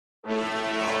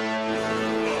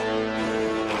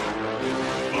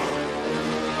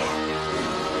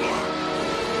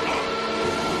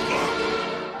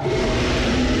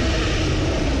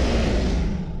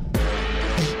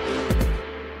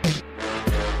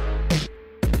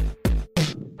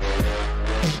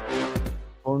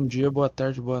bom dia, boa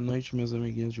tarde, boa noite, meus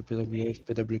amiguinhos de PWF,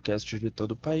 PWCast de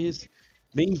todo o país.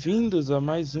 Bem-vindos a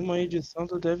mais uma edição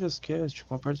do Devilscast,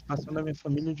 com a participação da minha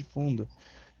família de fundo.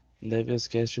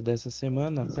 Devilscast dessa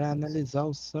semana para analisar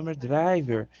o Summer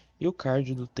Driver e o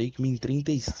card do Take Me in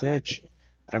 37.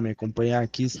 Para me acompanhar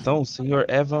aqui estão o senhor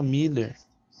Evan Miller.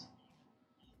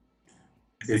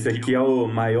 Esse aqui é o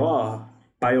maior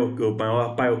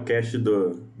PWCast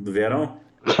do verão.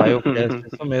 PWCast,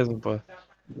 isso mesmo, pô.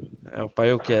 É o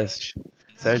PWCast,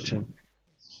 certo?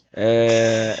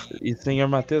 E senhor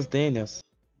Matheus Daniels.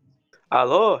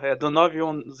 Alô, é do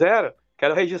 910.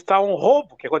 Quero registrar um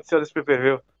roubo que aconteceu nesse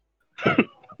PPV.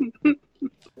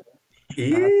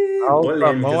 Ih, Alta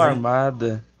polêmicas, mão hein?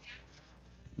 armada.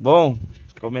 Bom,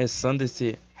 começando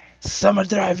esse Summer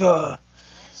Driver,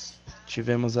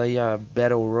 tivemos aí a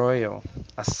Battle Royale,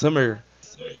 a Summer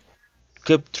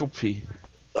Cup Trophy.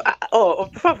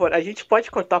 Por favor, a gente pode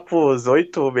cortar pros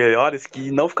 8 melhores e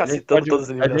não ficar citando todas as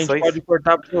A gente eliminações? pode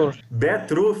cortar pro...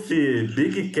 Betruf,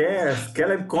 Big Cass,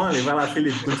 Caleb Conley. Vai lá,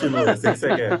 Felipe, continua. Sei que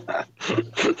você quer.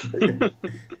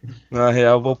 Na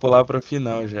real, vou pular pra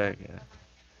final já, cara.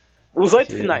 Os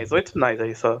 8 finais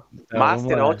aí só. Então,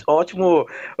 Master, ótimo.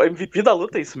 O MVP da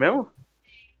luta, é isso mesmo?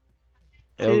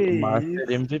 É o Master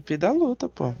MVP da luta,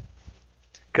 pô.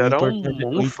 Cara,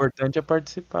 O importante é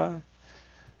participar.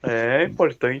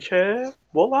 Importante é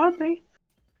bolado, hein?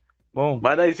 Bom,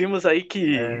 mas nós vimos aí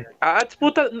que a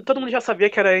disputa, todo mundo já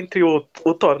sabia que era entre o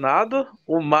Tornado,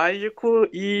 o Mágico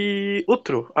e o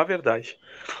True, a verdade.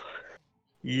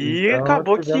 E então,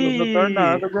 acabou tivemos que o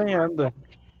Tornado ganhando, né?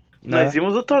 Nós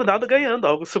vimos o Tornado ganhando,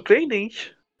 algo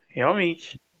surpreendente,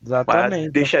 realmente.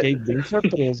 Exatamente, eu fiquei bem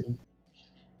surpreso.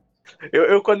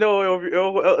 Quando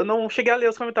eu não cheguei a ler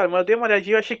os comentários, mas eu dei uma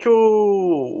olhadinha e achei que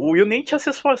o Will nem tinha se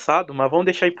esforçado, mas vamos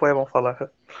deixar aí pro Evan falar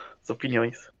as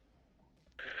opiniões.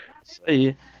 Isso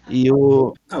aí. E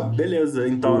o... Beleza,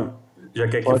 então, já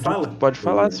quer que eu fale? Pode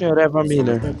falar, senhor Evan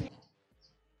Miller.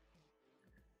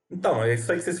 Então, é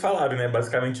isso aí que vocês falaram, né?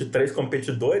 Basicamente, 3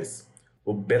 competidores.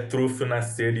 O Betruf, o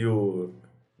Nascer e o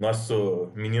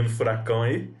nosso menino furacão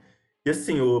aí. E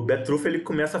assim, o Betruf, ele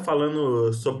começa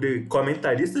falando sobre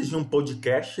comentaristas de um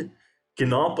podcast que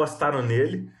não apostaram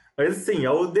nele. Mas assim, é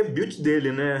o debut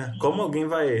dele, né? Como alguém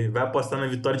vai apostar na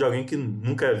vitória de alguém que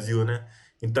nunca viu, né?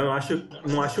 Então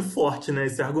não acho forte, né,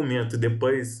 esse argumento.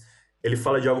 Depois ele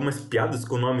fala de algumas piadas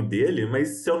com o nome dele,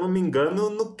 mas se eu não me engano,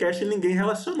 no cast ninguém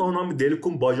relacionou o nome dele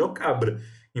com bode ou cabra.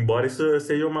 Embora isso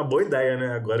seja uma boa ideia,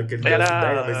 né? Agora que ele deu essa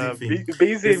ideia, mas enfim.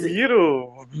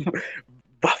 Benzemiro,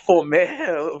 Bafomé,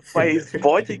 faz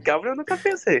bode e cabra, eu nunca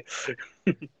pensei.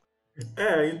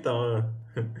 Então,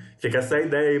 fica essa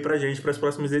ideia aí pra gente para as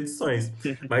próximas edições.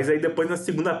 Mas aí depois na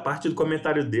segunda parte do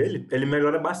comentário dele, ele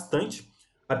melhora bastante,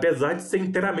 apesar de ser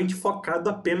inteiramente focado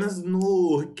apenas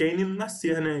no Kane e no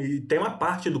Nascer, né? E tem uma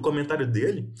parte do comentário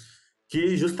dele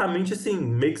que justamente assim,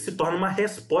 meio que se torna uma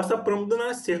resposta à promo do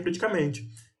Nascer, praticamente.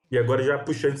 E agora já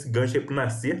puxando esse gancho aí pro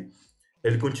Nascer,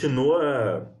 ele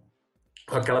continua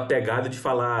com aquela pegada de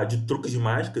falar de truques de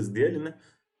mágicas dele, né?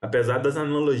 Apesar das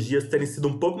analogias terem sido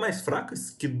um pouco mais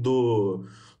fracas do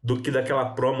que daquela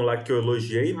promo lá que eu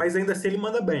elogiei, mas ainda assim ele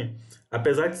manda bem.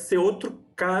 Apesar de ser outro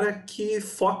cara que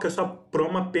foca sua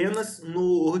promo apenas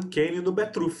no Hurricane e no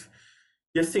Betruf.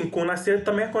 E assim, com o Nascer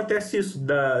também acontece isso,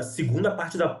 da segunda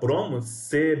parte da promo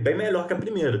ser bem melhor que a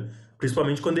primeira.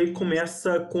 Principalmente quando ele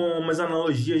começa com umas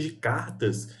analogias de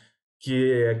cartas,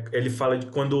 que ele fala de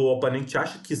quando o oponente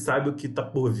acha que sabe o que está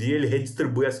por vir, ele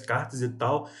redistribui as cartas e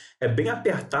tal. É bem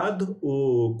apertado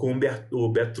com o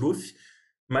Betruf,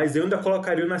 mas eu ainda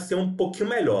colocaria o Nascer um pouquinho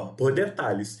melhor, por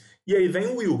detalhes. E aí vem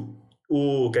o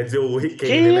Will, quer dizer, o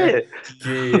Hurricane, né? Que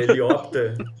ele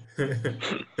opta...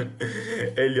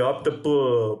 ele opta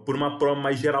por uma promo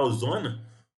mais geralzona,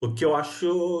 o que eu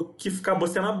acho que acabou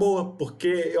sendo a boa, porque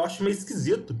eu acho meio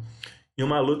esquisito em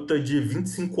uma luta de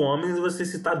 25 homens você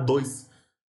citar 2.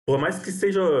 Por mais que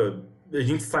seja, a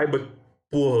gente saiba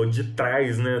por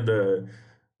detrás, né,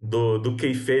 do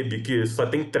kayfabe que só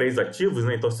tem 3 ativos,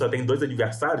 né, então só tem 2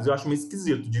 adversários, eu acho meio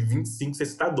esquisito de 25 você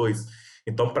citar 2.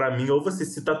 Então, para mim, ou você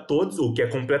cita todos, o que é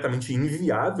completamente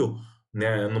inviável,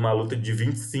 né, numa luta de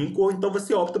 25, ou então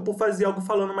você opta por fazer algo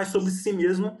falando mais sobre si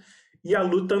mesmo e a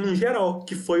luta no geral,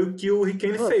 que foi o que o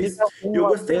Ricane fez. E eu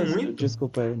gostei muito.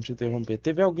 Desculpa te interromper.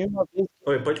 Teve alguém uma vez.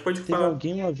 Oi, pode Teve falar.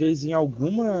 alguém uma vez em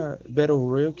alguma Battle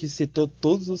Royale que citou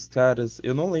todos os caras.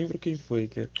 Eu não lembro quem foi,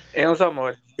 cara. Enzo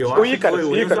Amor. Eu O acho que foi Ícaros,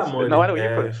 o Enzo Amor. não era o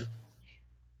Ícaros.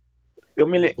 Eu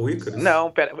me lembro. O Ícaros?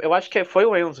 Não, pera, eu acho que foi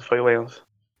o Enzo,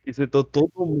 E citou todo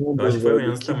mundo, Eu acho que foi o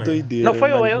velho. Enzo Que também. doideira. Não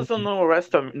foi o Enzo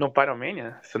no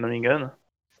Pyromania, se eu não me engano?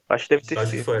 Acho que deve ter sido.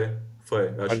 Acho que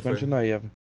foi. Pode continuar aí, Eva.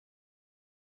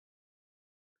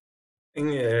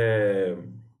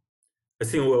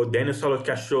 Assim, o Daniel falou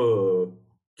que achou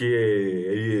que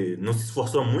ele não se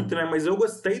esforçou muito, né? Mas eu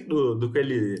gostei do que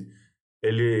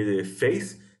ele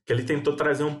fez, que ele tentou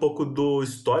trazer um pouco do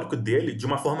histórico dele de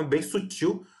uma forma bem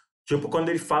sutil. Tipo, quando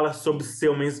ele fala sobre ser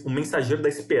o mensageiro da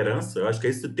esperança, eu acho que é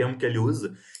esse o termo que ele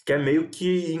usa, que é meio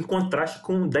que em contraste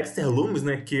com o Dexter Lumis,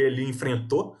 né? Que ele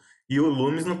enfrentou. E o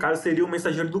Loomis, no caso, seria o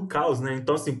mensageiro do caos, né?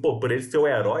 Então, assim, pô, por ele ser o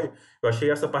herói, eu achei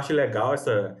essa parte legal,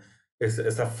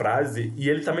 essa frase. E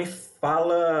ele também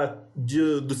fala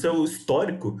do seu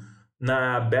histórico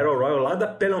na Battle Royale lá da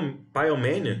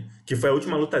Pyromania, que foi a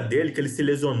última luta dele, que ele se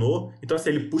lesionou. Então, assim,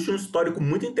 ele puxa um histórico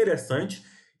muito interessante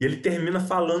e ele termina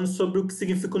falando sobre o que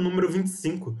significa o número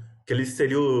 25, que ele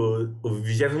seria o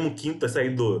 25º a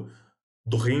sair do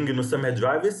ringue no Summer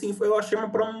Drive. E, assim, eu achei uma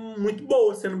promo muito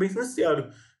boa, sendo bem sincero.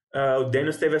 O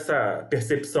Daniels teve essa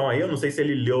percepção aí, eu não sei se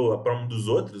ele leu a promo dos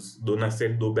outros, do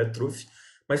nascer do Betruff,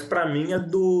 mas pra mim a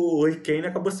do Hurricane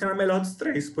acabou sendo a melhor dos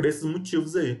três, por esses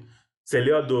motivos aí. Você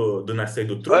leu a do nascer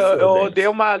do Eu, Truff, ou eu dei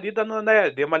Daniels? uma lida no, né?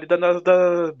 Dei uma lida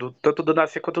tanto do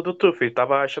Nascer quanto do Tuff.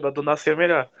 Tava achando a do Nascer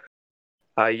melhor.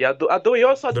 Aí a do Will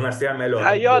eu só. Do nascer é a melhor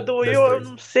Aí a do das Will eu três.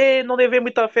 não sei, não levei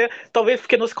muita fé. Talvez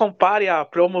porque nos compare a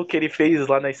promo que ele fez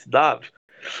lá na SW.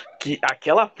 Que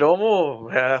aquela promo.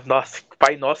 Nossa,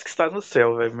 Pai Nosso que está no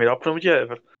céu, velho. Melhor promo de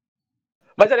ever.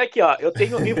 Mas olha aqui, ó. Eu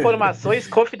tenho informações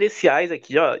confidenciais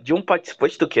aqui, ó. De um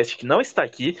participante do cast que não está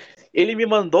aqui. Ele me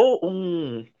mandou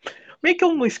meio que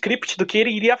um script do que ele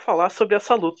iria falar sobre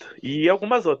essa luta e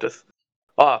algumas outras.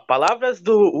 Ó, palavras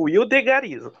do Will de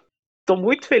Garizo. Estou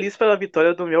muito feliz pela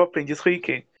vitória do meu aprendiz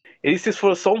Hurricane. Ele se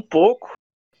esforçou um pouco,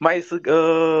 mas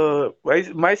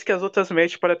mais que as outras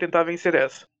matches para tentar vencer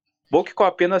essa. Bom que com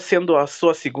apenas sendo a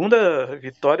sua segunda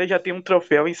vitória, já tem um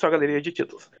troféu em sua galeria de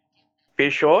títulos.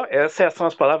 Fechou? Essas são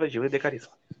as palavras de Will de Garizo.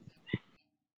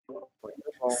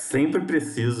 Sempre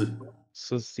preciso.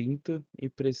 Sucinto e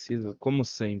preciso, como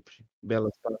sempre.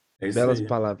 É isso Belas aí.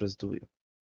 palavras do Will.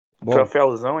 Bom,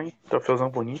 Troféuzão, hein? Troféuzão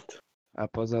bonito.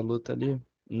 após a luta ali,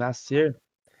 Nascer,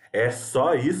 É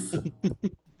só isso?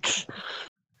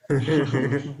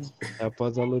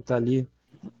 após a luta ali,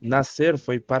 Nascer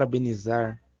foi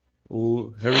parabenizar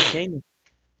o Hurricane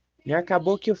e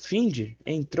acabou que o Find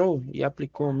entrou e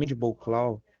aplicou o Mandible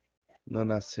Claw no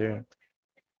Nascer.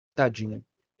 Tadinho.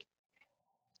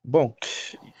 Bom,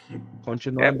 É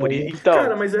continuando por aí, Cara,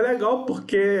 então. mas é legal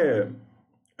porque,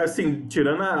 assim,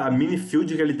 tirando a mini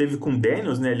feud que ele teve com o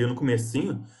Daniels, né, ali no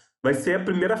comecinho, vai ser a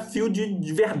primeira feud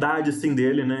de verdade, assim,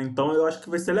 dele, né? Então eu acho que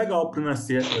vai ser legal pro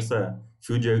nascer essa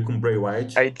feud aí com o Bray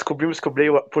Wyatt. Aí descobrimos que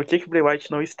por que o Bray Wyatt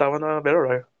não estava na Battle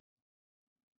Royale.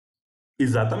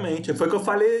 Exatamente. Foi o que eu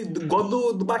falei, igual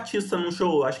do Batista num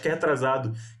show, acho que é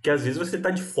retrasado. Que às vezes você tá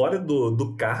de fora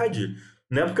do card,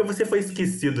 não é porque você foi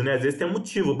esquecido, né? Às vezes tem um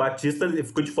motivo. O Batista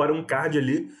ficou de fora um card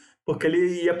ali, porque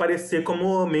ele ia aparecer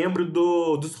como membro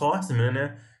dos Horsemen,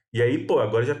 né? E aí, pô,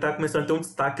 agora já tá começando a ter um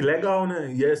destaque legal,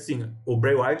 né? E assim, o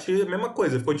Bray Wyatt, a mesma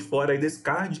coisa, ficou de fora aí desse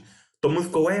card. Todo mundo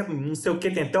ficou, ué, não sei o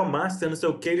que, tem até o Master, não sei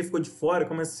o que, ele ficou de fora,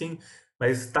 como assim?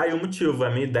 Mas tá aí o motivo. A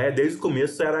minha ideia desde o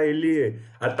começo era ele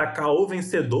atacar ou o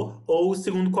vencedor ou o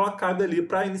segundo colocado ali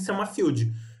para iniciar uma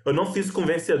field. Eu não fiz com o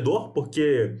vencedor,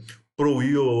 porque pro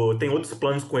Will tem outros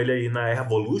planos com ele aí na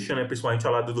Revolution, né? Principalmente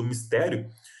ao lado do Mistério.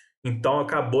 Então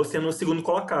acabou sendo o segundo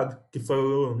colocado, que foi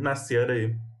o Nascer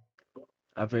aí.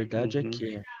 a verdade é Uhum.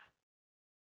 que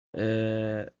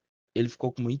ele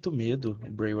ficou com muito medo, o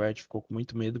Bray Wyatt ficou com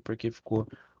muito medo porque ficou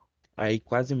aí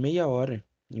quase meia hora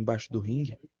embaixo do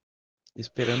ringue,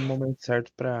 esperando o momento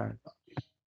certo para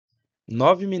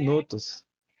 9 minutos,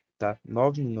 tá?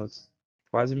 9 minutos,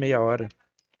 quase meia hora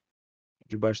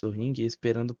debaixo do ringue,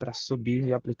 esperando para subir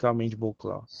e aplicar o Mandible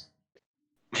Claw.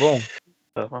 Bom,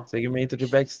 Uhum. segmento de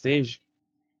backstage,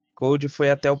 Cody foi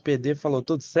até o PD, falou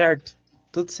tudo certo,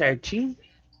 tudo certinho,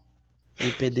 e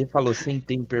o PD falou sem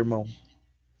tempo, irmão.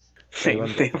 Saiu Sem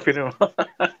andando. tempo, irmão.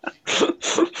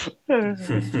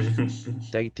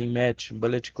 Tag Team Match,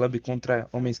 Bullet Club contra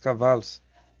Homens Cavalos.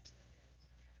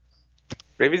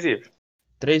 Previsível.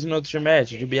 3 minutos de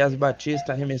match, DiBiase e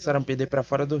Batista arremessaram PD para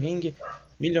fora do ringue.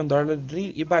 Million Dollar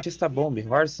Dream e Batista Bomb.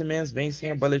 Horsemen vencem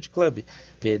a Bullet Club.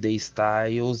 PD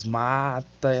Styles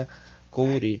mata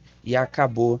Corey e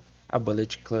acabou a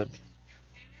Bullet Club.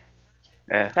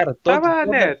 É. Cara, Tava,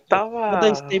 né? toda Tava.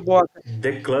 stable,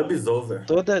 The Club is over.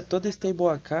 toda stable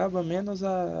acaba, menos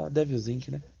a Devil's Inc,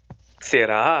 né?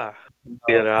 Será? Essa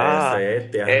Será? é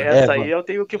eterna. Essa aí Eva, eu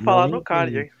tenho que não falar no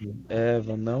card, hein? invente.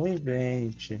 Eva, não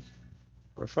invente.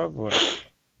 Por favor.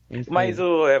 Mas Enfim.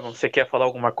 o Evan, você quer falar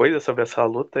alguma coisa sobre essa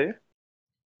luta aí?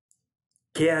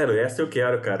 Essa eu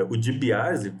quero, cara. O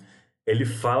DiBiase, ele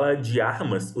fala de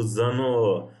armas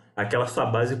usando aquela sua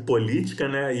base política,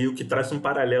 né? E o que traz um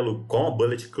paralelo com o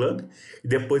Bullet Club. E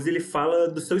depois ele fala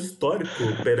do seu histórico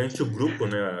perante o grupo,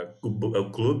 né? O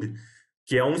clube,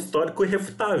 que é um histórico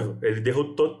irrefutável. Ele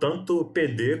derrotou tanto o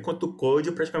PD quanto o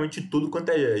Code, praticamente tudo quanto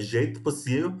é jeito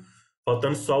possível,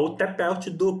 faltando só o tap-out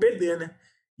do PD, né?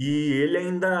 E ele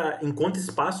ainda encontra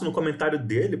espaço no comentário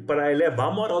dele para elevar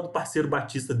a moral do parceiro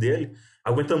Batista dele,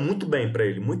 aguentando muito bem para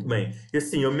ele, muito bem. E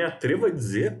assim, eu me atrevo a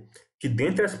dizer que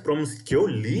dentre as promos que eu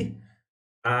li,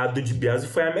 a do DiBiase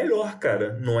foi a melhor,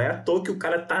 cara. Não é à toa que o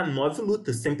cara tá 9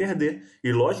 lutas sem perder.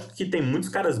 E lógico que tem muitos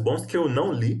caras bons que eu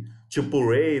não li, tipo o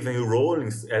Raven, o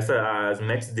Rollins, as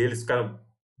matches deles ficaram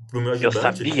pro meu Eu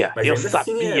ajudante, sabia, mas eu ainda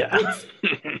assim sabia. putz,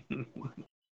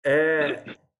 é,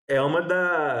 é uma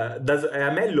é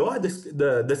a melhor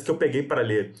das que eu peguei para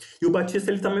ler. E o Batista,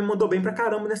 ele também mandou bem pra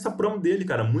caramba nessa promo dele,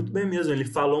 cara, muito bem mesmo. Ele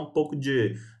falou um pouco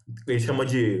ele chama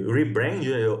de rebrand,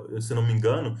 se não me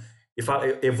engano, e fala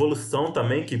evolução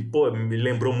também, que, pô, me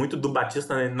lembrou muito do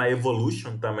Batista na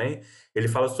Evolution também. Ele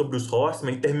fala sobre os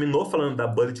Horsemen, terminou falando da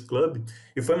Bullet Club,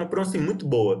 e foi uma promo, assim, muito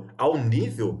boa, ao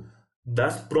nível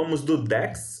das promos do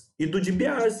Dex e do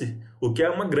DiBiase. O que é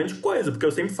uma grande coisa, porque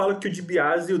eu sempre falo que o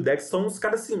DiBiase e o Dex são os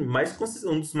caras assim,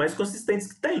 um dos mais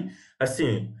consistentes que tem.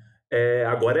 Assim,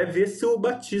 agora é ver se o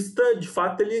Batista, de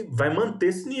fato, ele vai manter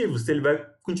esse nível, se ele vai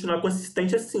continuar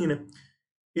consistente assim, né?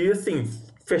 E assim,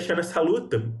 fechando essa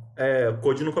luta, o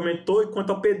Cody não comentou, e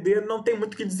quanto ao PD, não tem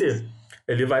muito o que dizer.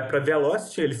 Ele vai para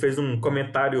Velocity, ele fez um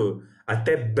comentário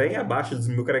até bem abaixo dos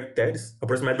 1.000 caracteres,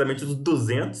 aproximadamente dos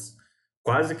 200.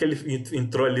 Quase que ele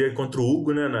entrou ali contra o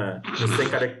Hugo, né, nos 100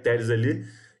 caracteres ali.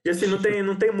 E assim,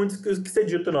 não tem muito o que ser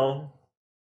dito, não,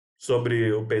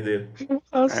 sobre o PD.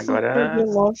 A Super Agora.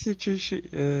 Velocity,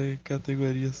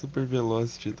 categoria Super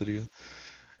Velocity, tá ligado?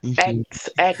 Enfim,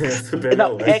 XX. Super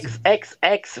Não, Velocity.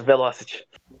 XXX Velocity.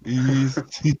 isso.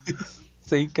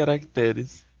 Sem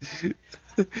caracteres.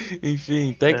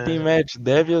 Enfim, Tag Team Match,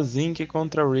 Devil's Inc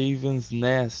contra Raven's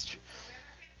Nest.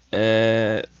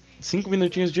 5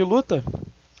 minutinhos de luta.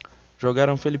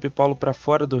 Jogaram Felipe Paulo pra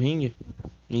fora do ringue.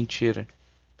 Mentira.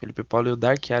 Felipe Paulo e o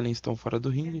Dark Allen estão fora do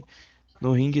ringue.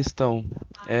 No ringue estão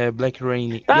Black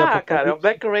Rain e Ah, cara, o Apocalipse.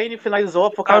 Black Rain finalizou o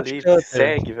Apocalipse. Countcutter.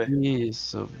 Segue, velho.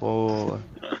 Isso, boa.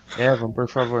 Evan, por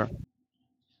favor.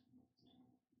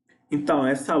 Então,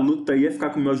 essa luta ia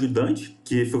ficar com o meu ajudante,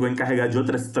 que ficou encarregado de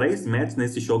outras 3 matches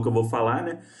nesse show que eu vou falar,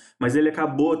 né? Mas ele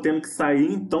acabou tendo que sair,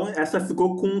 então essa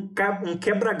ficou com um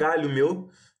quebra-galho meu,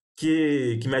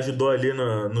 que me ajudou ali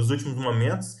nos últimos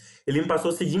momentos. Ele me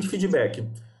passou o seguinte feedback.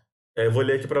 Eu vou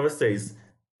ler aqui pra vocês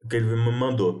o que ele me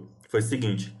mandou. Foi o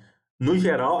seguinte: no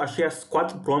geral, achei as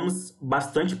 4 promos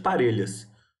bastante parelhas.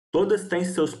 Todas têm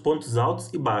seus pontos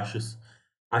altos e baixos.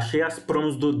 Achei as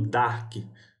promos do Dark,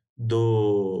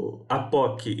 do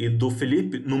Apoc e do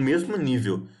Felipe no mesmo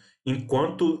nível,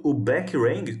 enquanto o Black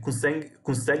Rain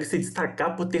consegue se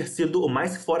destacar por ter sido o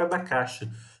mais fora da caixa,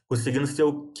 conseguindo ser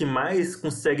o que mais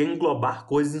consegue englobar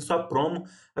coisas em sua promo,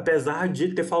 apesar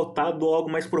de ter faltado algo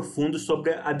mais profundo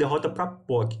sobre a derrota para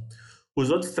POC. Os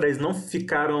outros 3 não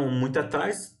ficaram muito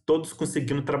atrás, todos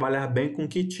conseguindo trabalhar bem com o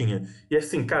que tinha. E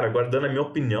assim, cara, agora dando a minha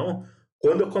opinião,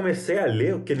 quando eu comecei a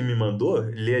ler o que ele me mandou,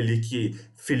 ler ali que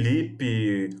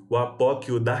Felipe, o Apoc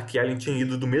e o Dark Allen tinham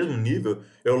ido do mesmo nível,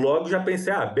 eu logo já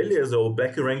pensei, beleza, o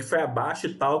Black Rank foi abaixo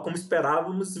e tal, como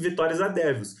esperávamos, vitórias a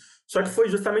Devils. Só que foi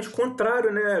justamente o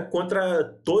contrário, né? Contra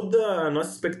toda a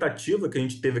nossa expectativa que a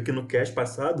gente teve aqui no cast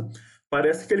passado,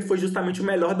 parece que ele foi justamente o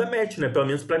melhor da match, né? Pelo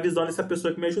menos pra visão dessa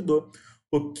pessoa que me ajudou.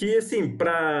 O que, assim,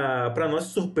 pra nossa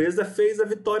surpresa, fez a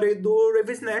vitória aí do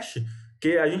Raven Nash.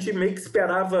 Que a gente meio que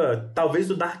esperava, talvez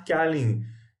o Dark Allen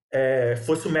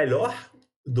fosse o melhor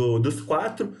dos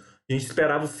 4. A gente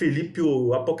esperava o Felipe e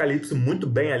o Apocalipse muito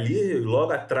bem ali,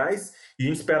 logo atrás. E a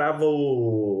gente esperava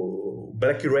o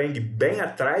Black Rain bem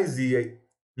atrás e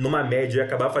numa média ia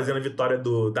acabar fazendo a vitória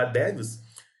da Devils.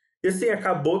 E assim,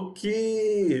 acabou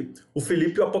que o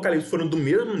Felipe e o Apocalipse foram do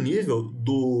mesmo nível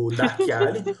do Dark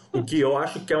Allen, o que eu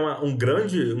acho que é um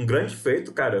grande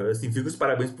feito, cara. Assim, fica os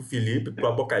parabéns pro Felipe, pro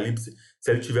Apocalipse,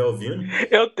 se ele estiver ouvindo.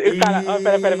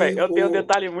 Cara, pera. E Eu tenho um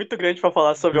detalhe muito grande pra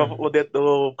falar sobre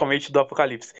o comente do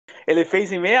Apocalipse. Ele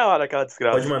fez em meia hora aquela pode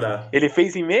desgraça. mandar. Ele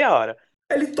fez em meia hora.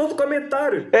 Ele, todo O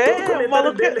comentário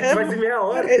maluco dele faz em meia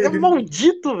hora. é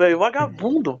maldito, velho.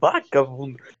 Vagabundo.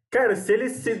 Cara, se ele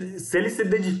se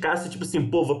dedicasse, tipo assim,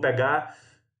 pô, vou pegar.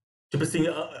 Tipo assim,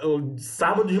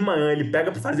 sábado de manhã, ele pega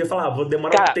pra fazer e fala, vou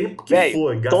demorar o Cara, tempo que velho,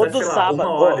 for, gastar, todo sei lá, uma sábado,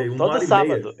 hora, uma todo hora e meia.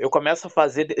 sábado eu começo a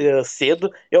fazer cedo.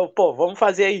 Vamos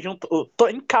fazer aí junto. Eu tô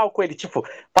em cal com ele, tipo,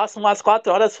 passa umas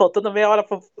 4 horas, faltando meia hora.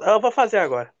 Eu vou fazer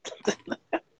agora.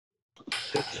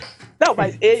 Não,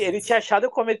 mas ele tinha achado que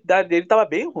o comentário dele tava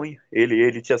bem ruim.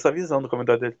 Ele tinha essa visão do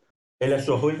comentário dele. Ele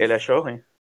achou ruim? Ele achou ruim.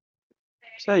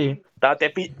 Isso aí. Tava até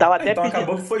Então pedindo.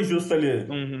 acabou que foi justo ali.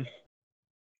 Uhum,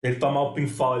 Ele tomar o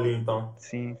pinfall ali, então.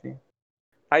 sim, sim.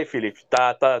 Aí, Felipe,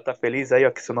 tá feliz aí, ó,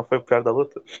 que você não foi o pior da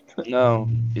luta? Não,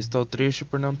 estou triste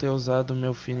por não ter usado o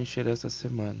meu finisher essa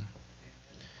semana.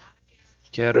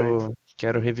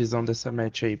 Quero revisão dessa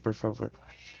match aí, por favor.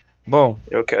 Bom,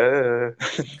 Eu quero.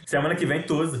 Semana que vem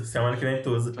tu usa. Semana que vem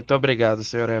tu usa. muito obrigado,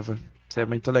 Sr. Eva. Você é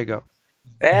muito legal.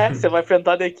 É, você vai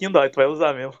enfrentar The Kingdom, tu vai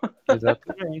usar mesmo.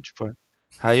 Exatamente, pô.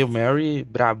 Hail Mary,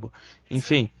 brabo.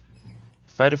 Enfim,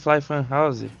 Firefly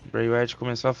Funhouse, Bray Wyatt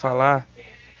começou a falar,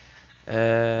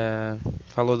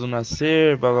 falou do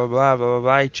nascer, blá blá blá blá blá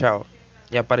blá e tchau.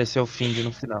 E apareceu o Find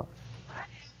no final.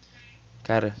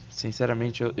 Cara,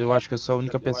 sinceramente, eu acho que eu sou a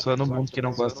única pessoa no mundo que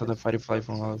não gosta da Firefly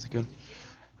Funhouse.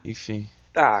 Enfim.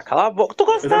 Ah, cala a boca. Tu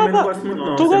Eu também não gostava! gosto muito,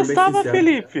 não, Tu sendo bem gostava, sincero.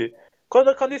 Felipe!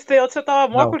 Quando estreou, você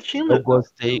tava mó Não, eu curtindo.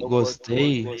 gostei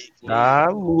da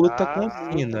luta com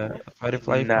Cena.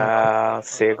 Firefly Funhouse. Não,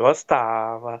 você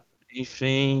gostava.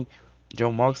 Enfim,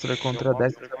 John Moxley contra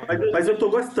Dexter. Mas eu tô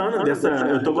gostando dessa.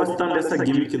 Eu tô gostando dessa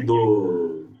gimmick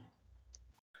do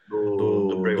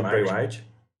Bray Wyatt.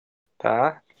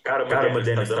 Tá? Caramba,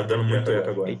 Dennis, tá dando muito eco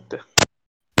agora. Eita.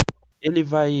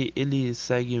 Ele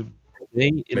segue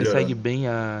Melhorando. bem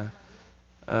a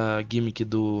gimmick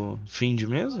do Find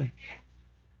mesmo?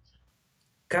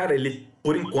 Cara, ele,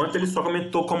 por enquanto, ele só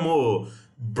comentou como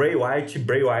Bray Wyatt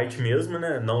mesmo,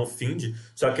 né? Não o Find.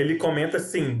 Só que ele comenta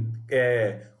assim: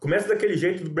 começa daquele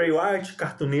jeito do Bray Wyatt,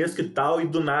 cartunesco e tal, e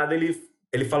do nada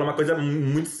ele fala uma coisa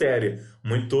muito séria,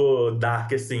 muito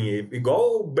dark, assim,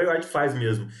 igual o Bray Wyatt faz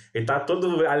mesmo. Ele tá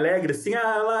todo alegre, assim,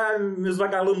 lá, meus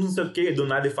vagalumes, não sei o quê, e do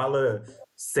nada ele fala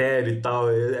sério e tal.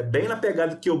 É bem na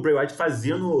pegada que o Bray Wyatt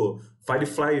fazia no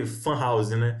Firefly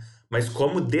Funhouse, né? Mas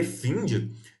como The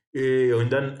Fiend.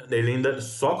 Ele ainda,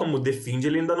 só como defende,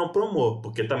 ele ainda não promou,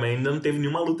 porque também ainda não teve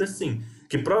nenhuma luta assim.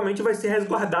 Que provavelmente vai ser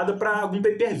resguardada pra algum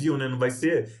pay-per-view, né? Não vai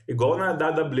ser igual na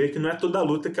WWE, que não é toda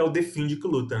luta que é o defende que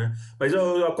luta, né? Mas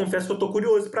eu confesso que eu tô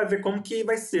curioso pra ver como que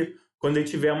vai ser. Quando ele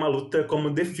tiver uma luta como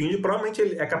defende, provavelmente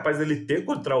ele é capaz dele ter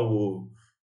contra o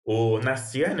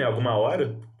Nasser, né? Alguma hora,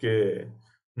 porque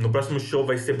no próximo show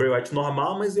vai ser Bray Wyatt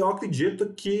normal, mas eu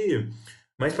acredito que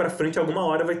mais pra frente, alguma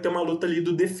hora, vai ter uma luta ali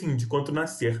do The Fiend contra o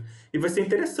Nasser. E vai ser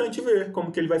interessante ver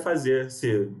como que ele vai fazer.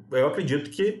 Eu acredito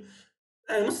que.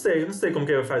 Eu não sei como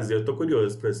que ele vai fazer. Eu tô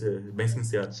curioso, pra ser bem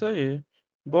sincero. Isso aí.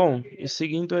 Bom, e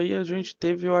seguindo aí, a gente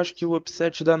teve, eu acho que o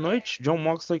upset da noite, John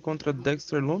Moxley contra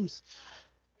Dexter Lumis.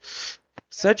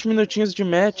 7 minutinhos de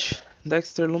match,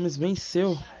 Dexter Lumis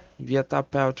venceu via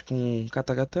tap out com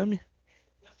Katagatame.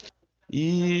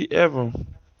 E, Evan,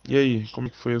 e aí, como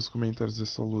que foi os comentários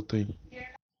dessa luta aí?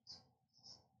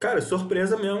 Cara,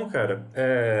 surpresa mesmo, cara.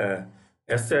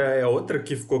 Essa é a outra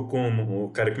que ficou com o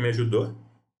cara que me ajudou.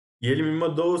 E ele me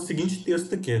mandou o seguinte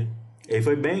texto aqui. Ele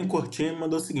foi bem curtinho e me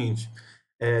mandou o seguinte: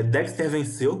 Dexter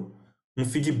venceu. Um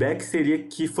feedback seria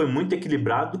que foi muito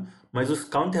equilibrado, mas os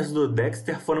counters do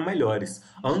Dexter foram melhores.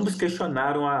 Ambos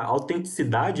questionaram a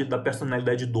autenticidade da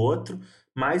personalidade do outro,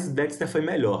 mas Dexter foi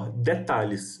melhor.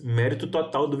 Detalhes, mérito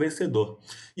total do vencedor.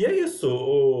 E é isso,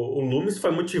 o Loomis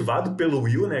foi motivado pelo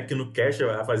Will, né, aqui no Cash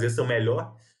a fazer seu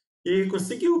melhor. E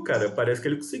conseguiu, cara. Parece que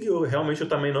ele conseguiu. Realmente eu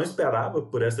também não esperava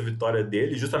por essa vitória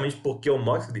dele, justamente porque o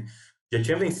Moxley já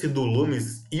tinha vencido o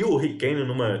Loomis e o Rick Kane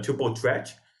numa triple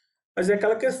threat. Mas é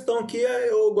aquela questão que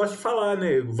eu gosto de falar,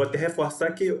 né? Eu vou até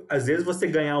reforçar que às vezes você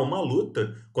ganhar uma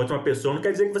luta contra uma pessoa não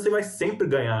quer dizer que você vai sempre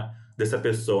ganhar dessa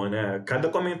pessoa, né? Cada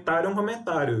comentário é um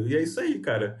comentário. E é isso aí,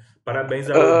 cara. Parabéns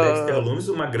ao Dexter Ah, Lumis,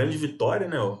 uma grande vitória,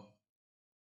 né?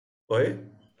 Oi?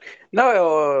 não,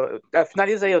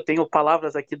 finaliza aí, eu tenho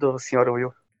palavras aqui do senhor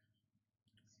Will.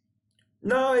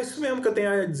 Não, é isso mesmo que eu tenho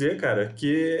a dizer, cara.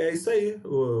 Que é isso aí.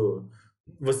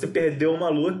 Você perdeu uma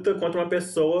luta contra uma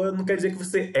pessoa, não quer dizer que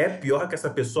você é pior que essa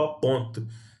pessoa, ponto.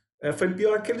 Foi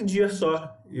pior aquele dia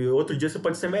só. E outro dia você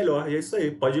pode ser melhor. E é isso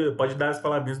aí. Pode dar as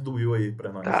palavrinhas do Will aí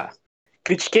pra nós. Tá.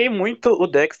 Critiquei muito o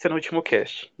Dexter no último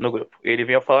cast, no grupo. Ele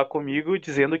veio falar comigo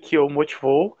dizendo que o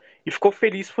motivou e ficou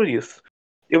feliz por isso.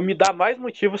 Eu me dá mais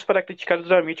motivos para criticar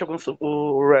duramente alguns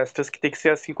wrestlers que tem que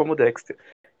ser assim como o Dexter.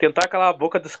 Tentar calar a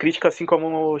boca dos críticos assim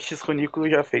como o X-Runico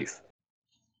já fez.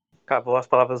 Acabou as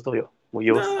palavras do Will. O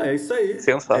Will, Não, é isso aí. É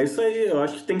sensato. isso aí. Eu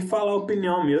acho que tem que falar a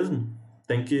opinião mesmo.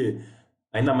 Tem que.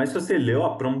 Ainda mais se você leu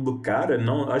a promo do cara,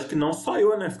 não, acho que não só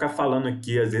eu, né? Ficar falando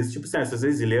aqui, às vezes, tipo assim, se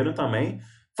vocês leram também,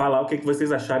 falar o que, que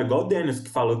vocês acharam, igual o Dennis, que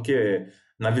falou que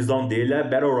na visão dele a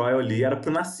Battle Royale ali era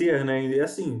pro nascer, né? E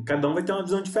assim, cada um vai ter uma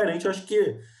visão diferente. Eu acho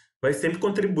que vai sempre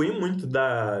contribuir muito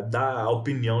da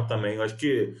opinião também. Eu acho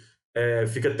que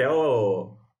fica até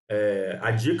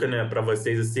a dica, né, para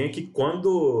vocês assim, é que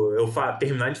quando eu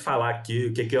terminar de falar aqui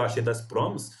o que eu achei das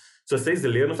promos, se vocês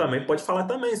leram também, pode falar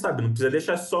também, sabe? Não precisa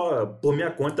deixar só por minha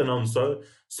conta, não.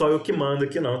 Só eu que mando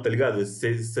aqui, não, tá ligado?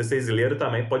 Se vocês leram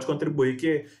também, pode contribuir,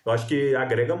 que eu acho que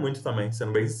agrega muito também,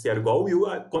 sendo bem sincero. Igual o Will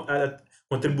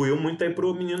contribuiu muito aí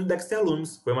pro menino Dexter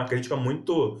Lumis. Foi uma crítica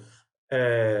muito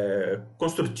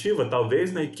construtiva,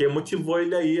 talvez, né? Que motivou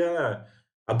ele aí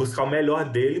a buscar o melhor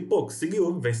dele. E, pô,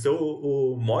 conseguiu. Venceu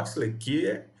o Moxley, que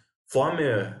é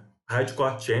former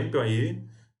hardcore champion aí.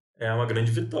 É uma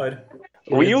grande vitória.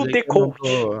 Queria Will dizer the que Coach.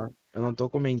 eu não tô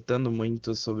comentando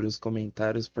muito sobre os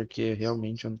comentários, porque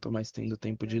realmente eu não tô mais tendo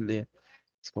tempo de ler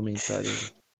os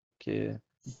comentários. Porque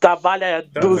Trabalha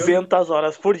Tranquilo. 200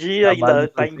 horas por dia, trabalho ainda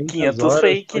tá em 200 500 horas,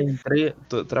 fake.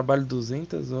 trabalho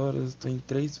 200 horas, tô em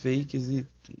 3 fakes e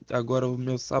agora o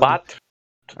meu sábado. 4.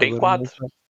 Tu tem Agora o meu 4.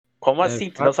 Como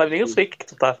assim? Tu não 4 sabe nem os fake que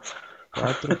tu tá.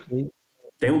 4 fakes.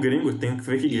 Tem um gringo, tem que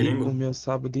ver que E o gringo. meu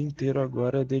sábado inteiro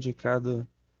agora é dedicado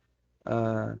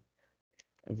a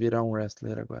virar um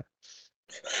wrestler agora.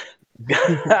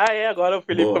 Ah, é, agora o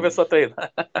Felipe Boa. começou a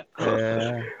treinar.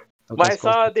 É, tô com as Mas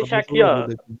só costas deixar todas aqui, ó.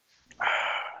 doloridas aqui.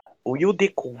 O Will the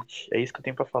Coach. É isso que eu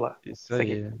tenho pra falar. Isso Isso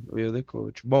aqui. aí, o Will the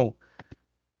Coach. Bom,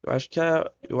 eu acho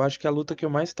que a luta que eu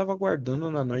mais estava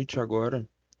aguardando na noite agora,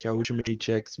 que é a Ultimate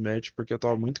X Match, porque eu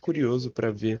tava muito curioso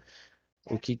pra ver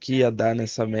o que ia dar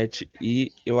nessa match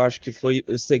e eu acho que foi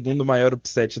o segundo maior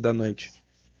upset da noite.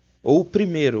 Ou o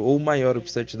primeiro, ou o maior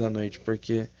upset da noite,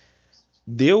 porque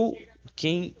deu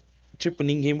quem, tipo,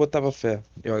 ninguém botava fé,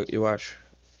 eu acho.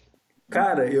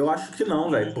 Cara, eu acho que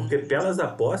não, velho, porque pelas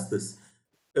apostas,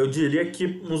 eu diria que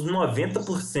uns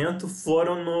 90%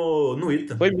 foram no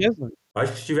Ita. Foi mesmo?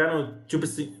 Acho que tiveram, tipo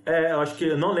assim, eu acho que,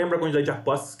 eu não lembro a quantidade de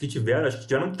apostas que tiveram, acho que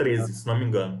tiveram 13, se não me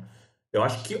engano. Eu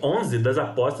acho que 11 das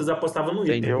apostas apostavam no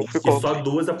Ita. Eu Entendi. fui E só contra.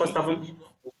 duas apostavam,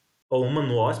 ou uma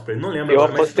no Osprey, não lembro Eu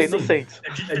agora, mas tipo apostei no assim,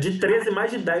 Saints. de 13 mais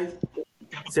de 10.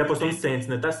 Você apostou no Saints,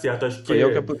 né? Tá certo. Acho Foi eu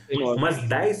que que apostei no umas Oscar.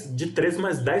 10, de 13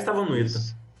 umas 10 estavam no Ita.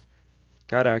 Isso.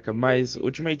 Caraca, mas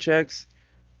Ultimate X,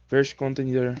 First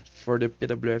Contender for the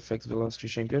PWF X Velocity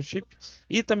Championship.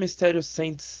 Ita Mysterio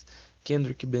Saints,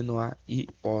 Kendrick Benoit e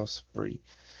Osprey.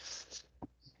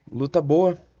 Luta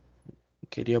boa.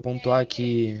 Queria pontuar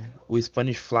que o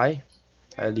Spanish Fly,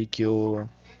 ali que o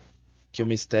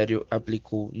Mysterio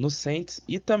aplicou no Saints,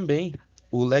 e também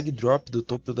o leg drop do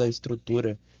topo da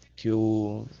estrutura que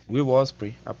o Will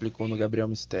Ospreay aplicou no Gabriel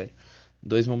Mysterio.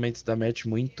 Dois momentos da match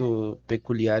muito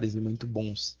peculiares e muito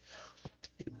bons.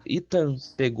 Ethan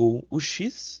pegou o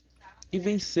X e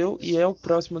venceu e é o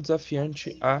próximo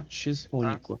desafiante a X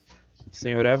único.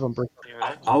 Senhor Evan,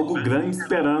 Algo grande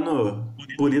esperando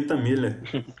por Ita Miller.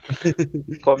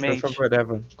 por Comente. favor,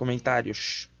 Evan,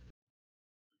 comentários.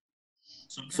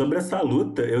 Sobre essa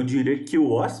luta, eu diria que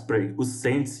o Osprey, o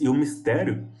Saints e o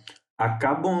Mistério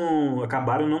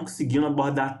acabaram não conseguindo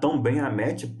abordar tão bem a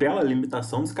match pela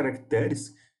limitação dos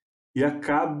caracteres e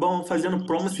acabam fazendo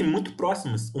promos assim, muito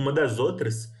próximas uma das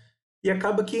outras. E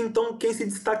acaba que então quem se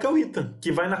destaca é o Ethan,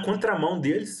 que vai na contramão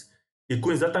deles e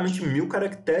com exatamente 1000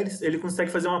 caracteres ele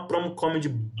consegue fazer uma promo comedy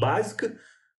básica,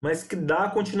 mas que dá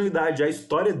continuidade à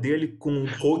história dele com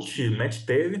o coach Matt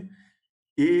Taven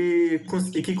e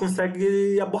que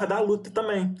consegue abordar a luta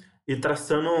também. E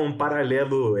traçando um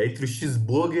paralelo entre o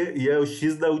X-Burger e o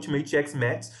X da Ultimate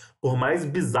X-Match, por mais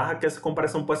bizarra que essa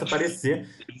comparação possa parecer.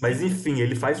 Mas enfim,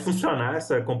 ele faz funcionar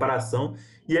essa comparação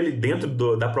e ele,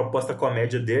 dentro da proposta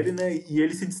comédia dele, né? E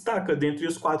ele se destaca dentre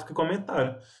os 4 que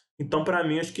comentaram. Então, pra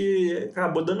mim, acho que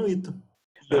acabou dando Ito.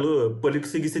 Por ele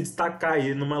conseguir se destacar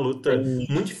aí numa luta Tem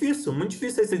muito difícil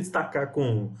aí se destacar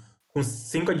com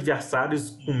 5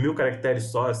 adversários com 1000 caracteres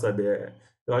só, sabe?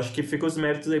 Eu acho que fica os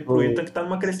méritos aí pro o Ethan, que tá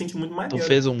numa crescente muito Tu maneira.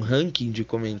 fez um ranking de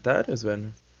comentários,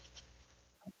 velho?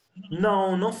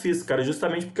 Não, não fiz, cara,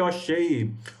 justamente porque eu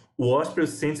achei o Osprey e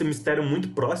o Saints e o Mistério muito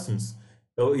próximos.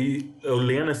 Eu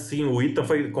lendo assim, o Ethan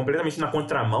foi completamente na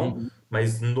contramão, Uhum,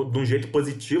 mas de um jeito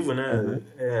positivo, né? uhum.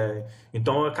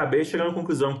 Então eu acabei chegando à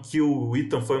conclusão que o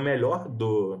Ethan foi o melhor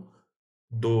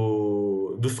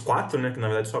dos 4, né? Que na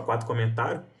verdade só 4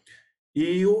 comentaram.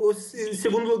 E em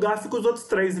segundo lugar fica os outros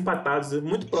 3 empatados,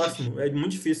 muito próximo. É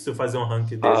muito difícil fazer um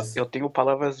ranking deles. Eu tenho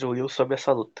palavras do Will sobre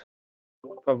essa luta.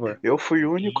 Por favor. Eu fui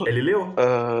o único. Ele leu?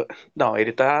 Não,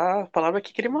 ele tá a palavra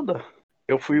aqui que ele mandou.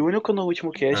 Eu fui o único no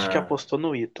último cast que Ah, apostou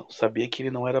no Ethan. Sabia que ele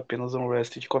não era apenas um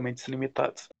wrestler de comments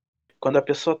limitados. Quando a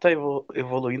pessoa tá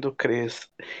evoluindo, cresce.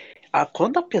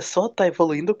 Quando a pessoa tá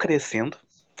evoluindo, crescendo,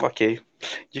 Ok.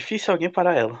 Difícil alguém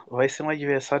parar ela. Vai ser um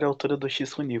adversário à altura do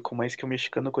X-Unico, mas que o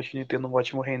mexicano continue tendo um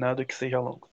ótimo reinado e que seja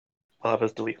longo.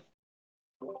 Palavras do Will.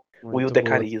 Will Muito de boas,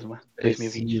 Carisma,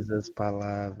 2020. precisas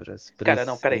palavras, Cara,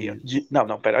 não, pera aí. precisas.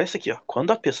 Não, pera, olha isso aqui, ó.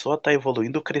 Quando a pessoa tá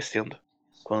evoluindo, crescendo.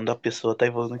 Quando a pessoa tá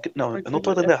evoluindo. Não, eu não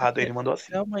tô dando errado, ele mandou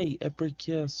assim. Calma aí, é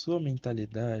porque a sua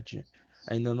mentalidade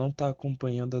ainda não tá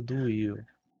acompanhando a do Will.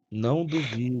 Não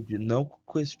duvide, não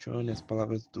questione as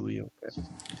palavras do Will, cara.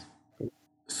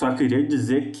 Só queria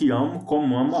dizer que amo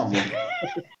como amo amor.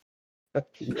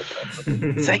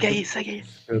 Segue aí, segue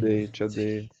aí. Te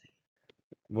odeio.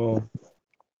 Bom,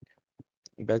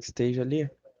 backstage ali,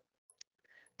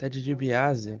 Ted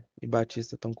DiBiase e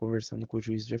Batista estão conversando com o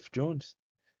juiz Jeff Jones.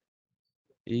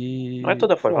 Não é E,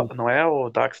 toda bom, forma. Não é o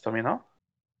Dax também, não?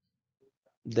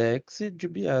 Dex,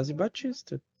 DiBiase e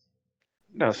Batista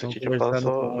Não, se a estão gente falar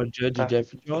conversando com só. o Judge Tá.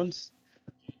 Jeff Jones.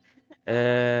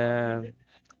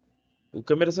 O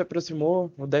câmera se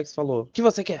aproximou, o Dex falou: O que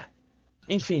você quer?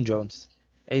 Enfim, Jones,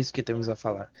 é isso que temos a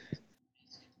falar.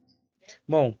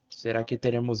 Bom, será que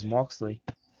teremos Moxley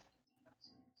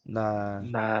na.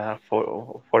 Na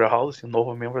For House, o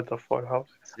novo membro da For House.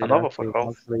 A Será nova que For o House.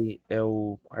 Moxley é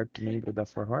o quarto membro da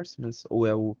Four Horsemen ou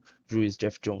é o juiz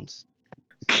Jeff Jones?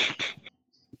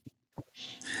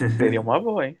 Seria uma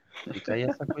boa, hein? Fica aí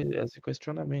esse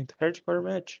questionamento. Hardcore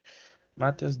match.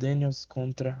 Matheus Daniels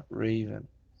contra Raven.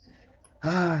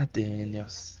 Ah,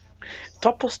 Daniels. Tu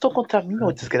apostou contra mim,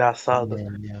 ô desgraçado.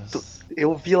 Daniels.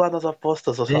 Eu vi lá nas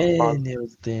apostas, ô safado.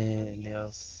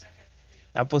 Daniels.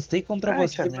 Apostei contra Ai,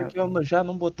 você tia porque merda. eu já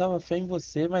não botava fé em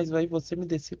você, mas aí você me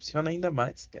decepciona ainda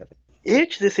mais, cara. Eu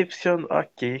te decepciono.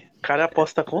 Ok. O cara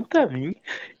aposta contra mim,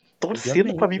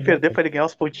 torcendo pra Obviamente, mim né, perder cara? pra ele ganhar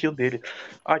os pontinhos dele.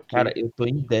 Cara, Ok. eu tô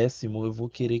em 10º, eu vou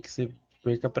querer que você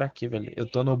perca pra quê, velho? Eu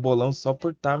tô no bolão só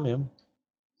por tá mesmo.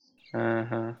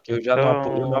 Aham. Que eu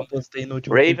não Então. apostei no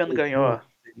último Raven pay-per-view, ganhou.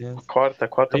 beleza? Corta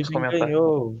pros Raven comentários.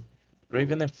 ganhou.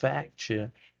 Raven Effect.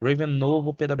 Raven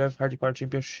novo PWF Hardcore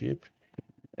Championship.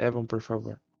 Evan, por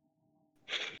favor.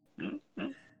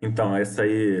 Então, essa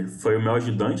aí foi o meu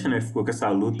ajudante, né? Ficou com essa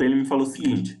luta. E ele me falou o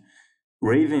seguinte: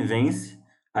 Raven vence.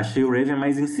 Achei o Raven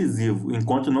mais incisivo,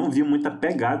 enquanto não vi muita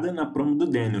pegada na promo do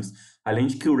Daniels. Além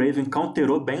de que o Raven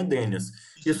counterou bem o Daniels.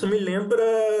 Isso me lembra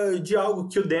de algo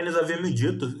que o Daniels havia me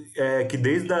dito, que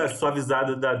desde a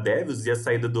suavizada da Devils e a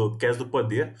saída do Cass do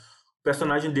Poder, o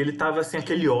personagem dele tava assim,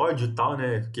 aquele ódio e tal,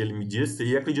 né? Que ele me disse.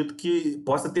 E acredito que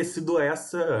possa ter sido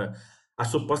essa a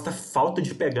suposta falta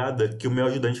de pegada que o meu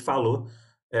ajudante falou.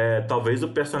 Talvez o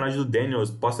personagem do Daniels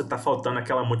possa estar faltando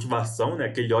aquela motivação, né?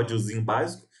 Aquele ódiozinho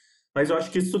básico. Mas eu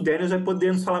acho que isso o Daniels vai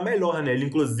poder nos falar melhor, né? Ele,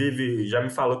 inclusive, já me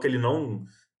falou que ele não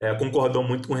concordou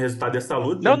muito com o resultado dessa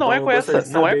luta, Não, não então é eu com gostaria essa.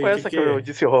 de Não é saber com aí o que essa que que eu é.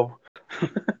 disse roubo.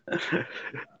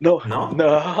 Não, Não?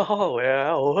 não, é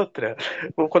a outra.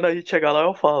 Quando a gente chegar lá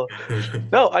eu falo.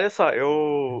 Não, olha só,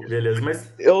 Beleza,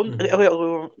 mas. Eu, eu,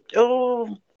 eu,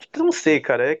 eu não sei,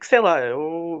 cara. É que sei lá,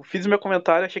 eu fiz o meu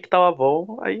comentário, achei que tava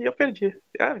bom, aí eu perdi.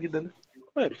 É a vida, né?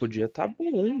 Ué, podia tá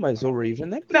bom, mas o Raven é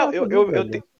Não, brabo, né,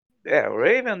 velho? o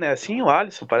Raven, né? Assim, o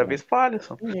Alisson, parabéns pro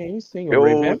Alisson. Sim, o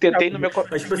Raven Eu é tentei brabo. no meu.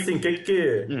 Mas, tipo assim,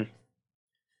 o Hum.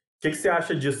 que você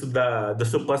acha disso da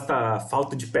suposta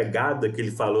falta de pegada que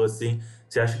ele falou, assim?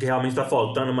 Você acha que realmente tá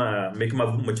faltando meio que uma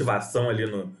motivação ali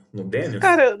no Daniels?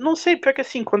 Cara, não sei, pior que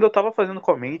assim, quando eu tava fazendo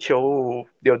comente, eu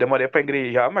demorei pra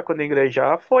engrejar, mas quando eu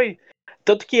engrejar foi.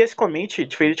 Tanto que esse comente,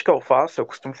 diferente que eu faço, eu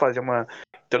costumo fazer uma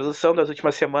introdução das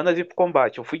últimas semanas e ir pro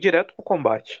combate. Eu fui direto pro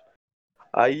combate.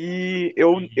 Aí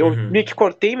eu meio que Uhum.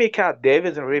 cortei meio que a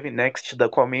Devils and Raven Next da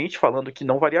comente, falando que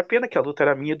não valia a pena, que a luta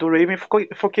era minha e do Raven,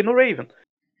 foquei no Raven.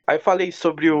 Aí falei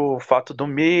sobre o fato do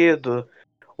medo,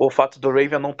 o fato do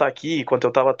Raven não estar aqui enquanto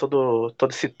eu tava todo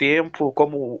esse tempo,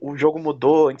 como o jogo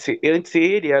mudou, antes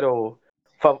ele era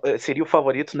seria o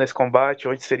favorito nesse combate,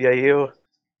 hoje seria eu.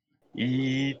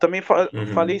 E também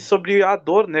falei Uhum. sobre a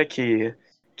dor, né, que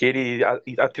ele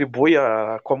atribui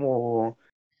a como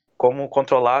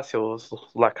controlar seus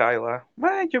lacaios lá.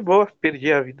 Mas de boa,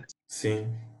 perdi a vida. Sim.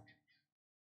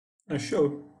 É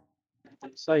show.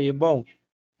 Isso aí, bom.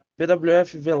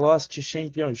 PWF Velocity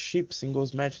Championship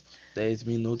Singles Match, 10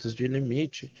 minutos de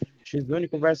limite.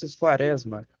 X-Único versus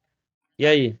Quaresma. E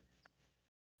aí?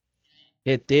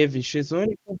 Reteve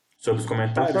X-Único? Sobre os Por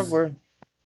comentários? favor.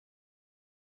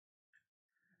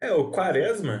 O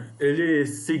Quaresma, ele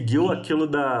seguiu aquilo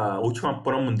da última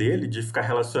promo dele, de ficar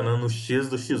relacionando o X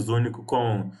do X único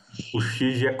com o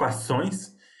X de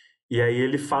equações. E aí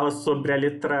ele fala sobre a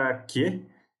letra Q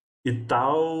e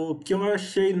tal, que eu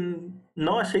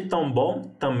não achei tão bom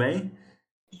também.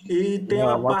 E tem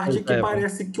uma Uma parte coisa, que Evan.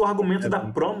 parece que o argumento da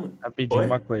Evan, promo. rapidinho, Oi?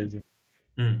 uma coisa.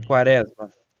 Hum,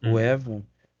 Quaresma, o hum. Evan,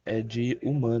 é de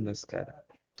humanas, cara.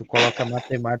 Tu coloca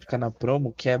matemática na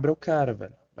promo, quebra o cara,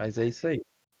 velho. Mas é isso aí.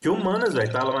 Que humanas,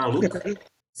 velho. Tava maluco?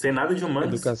 Sem nada de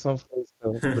humanas. Educação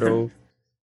física, bro.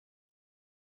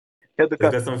 Educa...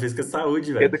 Educação física e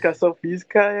saúde, velho. Educação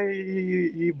física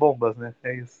e bombas, né?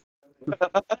 É isso.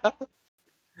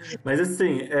 Mas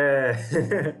assim,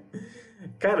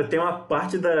 cara, tem uma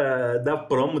parte da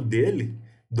promo dele,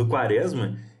 do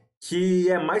Quaresma, que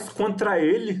é mais contra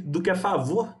ele do que a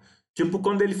favor. Tipo,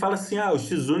 quando ele fala assim, o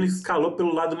X1 escalou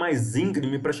pelo lado mais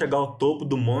íngreme para chegar ao topo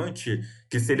do monte,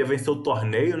 que seria vencer o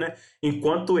torneio, né?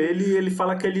 Enquanto ele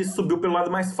fala que ele subiu pelo lado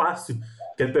mais fácil,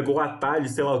 que ele pegou o atalho,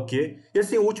 sei lá o quê. E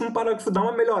assim, o último parágrafo dá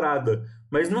uma melhorada.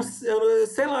 Mas não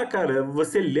sei lá, cara,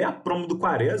 você lê a promo do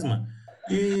Quaresma.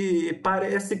 E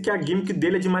parece que a gimmick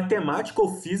dele é de matemático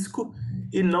ou físico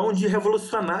e não de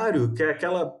revolucionário, que é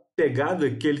aquela pegada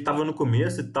que ele tava no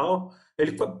começo e tal.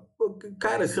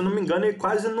 Cara, se eu não me engano, ele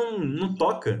quase não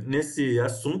toca nesse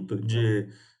assunto de.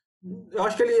 Eu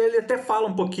acho que ele até fala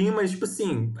um pouquinho, mas, tipo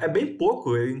assim, é bem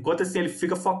pouco. Enquanto assim, ele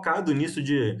fica focado nisso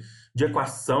de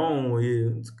equação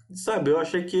e. Sabe, eu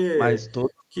achei Mas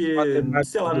todos os sei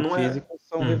matemáticos lá, do não é. físico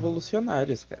são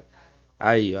revolucionários, cara.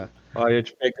 Aí, ó. Olha eu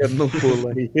te pegando no pulo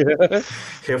aí.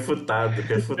 Refutado,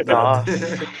 refutado. Nossa.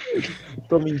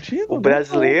 Tô mentindo? O Não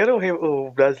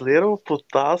tô. brasileiro, o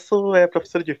putaço, é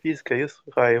professor de física, é isso?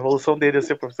 A evolução dele é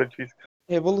ser professor de física.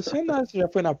 Revolucionário. Você já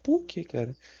foi na PUC,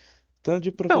 cara? Tanto de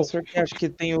Não, professor que acha que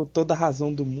tem toda a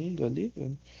razão do mundo ali,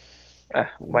 velho. mas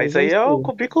Mas é aí isso é o aí.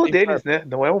 currículo Sem deles, farpas. né?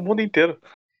 Não é o mundo inteiro.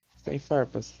 Sem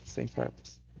farpas. Sem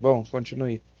farpas. Bom,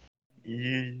 continue.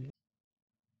 E.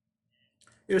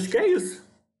 Eu acho que é isso.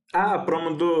 A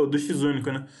promo do X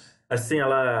Único, né? Assim,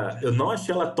 eu não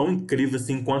achei ela tão incrível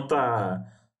assim quanto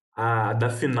a da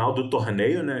final do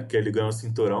torneio, né? Que ele ganhou o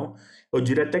cinturão. Eu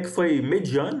diria até que foi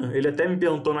mediano. Ele até me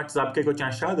perguntou no WhatsApp o que eu tinha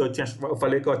achado. Eu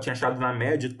falei que eu tinha achado na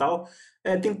média e tal.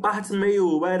 Tem partes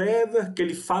meio whatever, que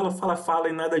ele fala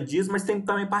e nada diz, mas tem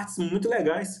também partes muito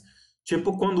legais.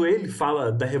 Tipo, quando ele fala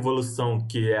da revolução,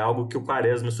 que é algo que o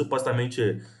Quaresma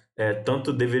supostamente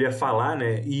tanto deveria falar,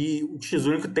 né? E o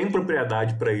X-Único tem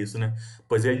propriedade para isso, né?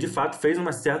 Pois ele de fato fez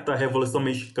uma certa revolução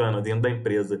mexicana dentro da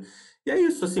empresa. E é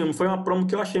isso, assim, foi uma promo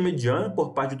que eu achei mediana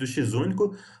por parte do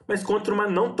X-Único, mas contra uma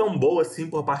não tão boa assim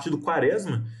por parte do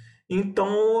Quaresma.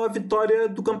 Então, a vitória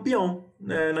do campeão,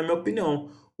 né, na minha opinião.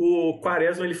 O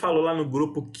Quaresma ele falou lá no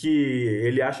grupo que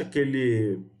ele acha que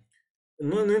ele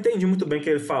não entendi muito bem o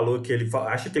que ele falou, que ele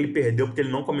acha que ele perdeu porque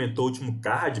ele não comentou o último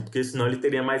card, porque senão ele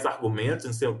teria mais argumentos,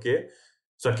 não sei o quê.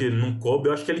 Só que não coube.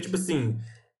 Eu acho que ele, tipo assim,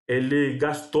 ele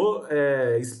gastou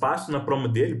espaço na promo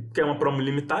dele, porque é uma promo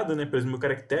limitada, né, pelos 1.000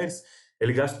 caracteres.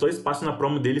 Ele gastou espaço na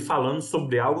promo dele falando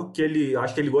sobre algo que ele,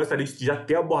 acho que ele gostaria de já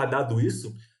ter abordado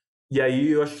isso. E aí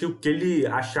eu acho que o que ele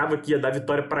achava que ia dar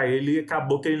vitória para ele,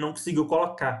 acabou que ele não conseguiu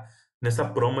colocar nessa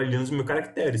promo ali nos 1.000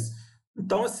 caracteres.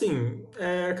 Então, assim,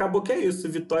 acabou que é isso.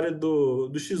 Vitória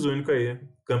do X-Único aí.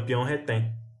 Campeão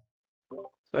retém.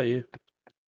 Isso aí.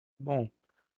 Bom,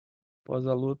 após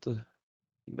a luta,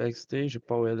 backstage, o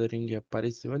Paul Ellering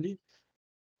apareceu ali.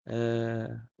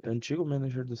 Antigo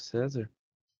manager do César.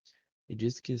 E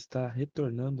disse que está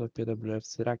retornando à PWF.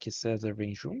 Será que César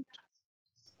vem junto?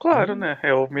 Claro, né?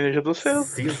 É o manager do César.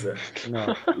 Cisa. Não,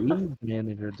 o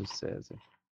manager do César.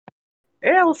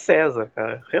 É o César,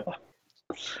 cara.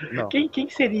 Não, Quem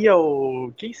seria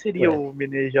o. Quem seria ué, o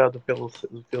manejado pelo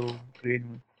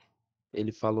Grêmio?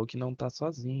 ele falou que não tá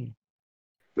sozinho.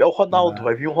 É o Ronaldo, Mas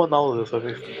vai vir o Ronaldo dessa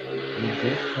vez.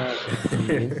 ninguém sabe,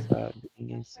 ninguém sabe,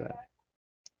 ninguém sabe.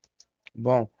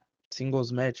 Bom,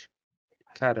 singles match.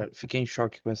 Cara, fiquei em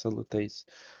choque com essa luta aí.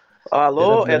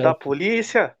 Alô, é da PWF,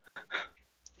 polícia?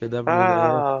 PWF,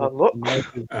 Alô?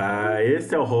 United,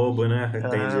 Esse é o roubo, né? Ah,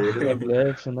 Entendi.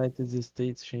 PWF United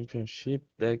States Championship,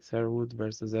 Dex Harwood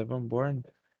versus Evan Bourne.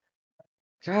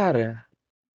 Cara,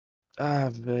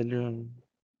 velho,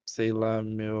 sei lá,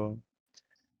 meu.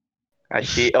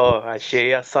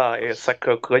 achei essa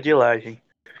crocodilagem.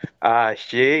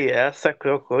 Achei essa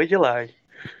crocodilagem.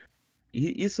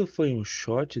 E isso foi um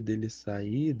shot dele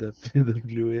sair da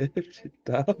PWF e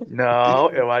tal?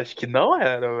 Não, eu acho que não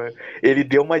era, velho. Ele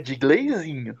deu uma de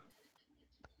Gleizinho.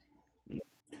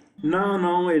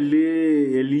 Não,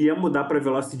 ele ia mudar pra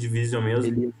Velocity Division mesmo.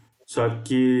 Ele Só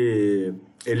que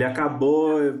ele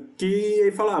acabou que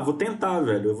ele falou: vou tentar,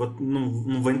 velho.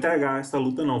 Não vou entregar essa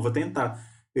luta, não, vou tentar.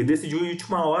 Ele decidiu em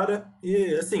última hora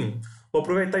e, assim, vou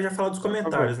aproveitar e já falar dos favor.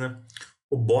 comentários, né?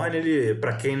 O Borne, ele,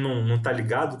 pra quem não tá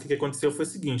ligado, o que aconteceu foi o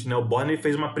seguinte, né? O Borne ele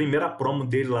fez uma primeira promo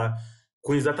dele lá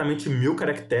com exatamente 1.000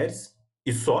 caracteres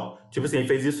e só. Tipo assim, ele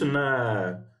fez isso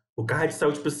O card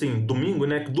saiu, tipo assim, domingo,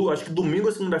 né? Acho que domingo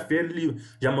ou segunda-feira ele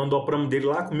já mandou a promo dele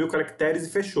lá com 1.000 caracteres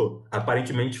e fechou.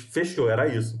 Aparentemente fechou, era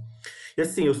isso. E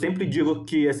assim, eu sempre digo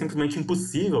que é simplesmente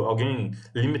impossível alguém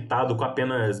limitado com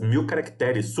apenas 1.000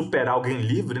 caracteres superar alguém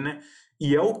livre, né?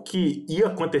 E é o que ia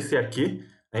acontecer aqui,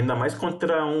 ainda mais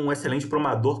contra um excelente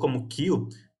promador como o Kyo,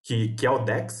 que é o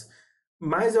Dex.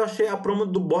 Mas eu achei a promo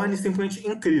do Borne simplesmente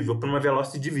incrível para uma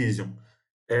Velocity Division.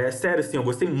 É sério, assim, eu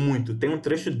gostei muito. Tem um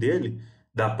trecho dele,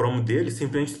 da promo dele,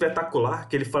 simplesmente espetacular,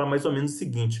 que ele fala mais ou menos o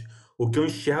seguinte: o que eu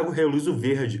enxergo reluz o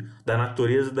verde, da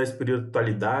natureza, da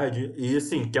espiritualidade, e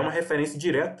assim, que é uma referência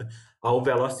direta ao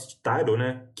Velocity Title,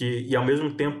 né? E ao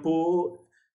mesmo tempo,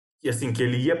 e assim, que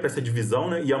ele ia para essa divisão,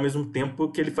 né? E ao mesmo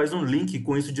tempo que ele faz um link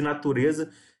com isso de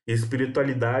natureza e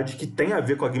espiritualidade que tem a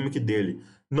ver com a gimmick dele.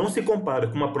 Não se compara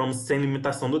com uma promo sem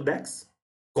limitação do Dex,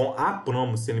 com a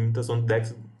promo sem limitação do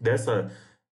Dex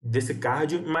desse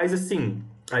card, mas assim,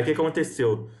 aí o que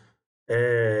aconteceu?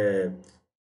 É,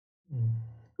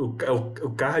 o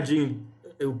card,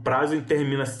 o prazo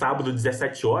termina sábado,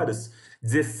 17 horas,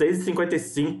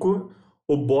 16h55,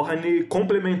 o Borne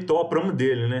complementou a promo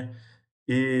dele, né?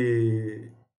 E,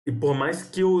 e por mais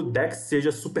que o Dex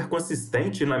seja super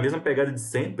consistente na mesma pegada de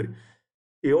sempre,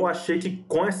 eu achei que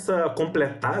com essa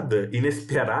completada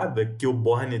inesperada que o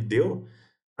Borne deu,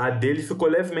 a dele ficou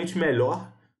levemente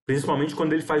melhor, principalmente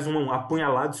quando ele faz um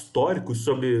apunhalado histórico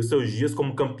sobre seus dias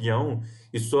como campeão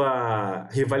e sua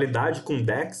rivalidade com o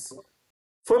Dex.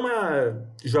 Foi uma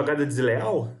jogada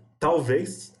desleal?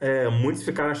 Talvez. Muitos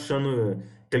ficaram achando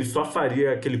que ele só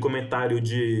faria aquele comentário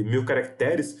de 1.000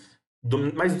 caracteres,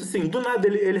 mas assim, do nada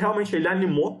ele realmente ele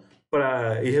animou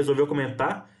e resolveu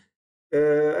comentar.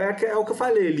 É o que eu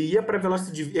falei, ele ia pra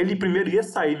Velocity. Ele primeiro ia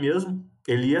sair mesmo.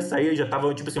 Ele ia sair, já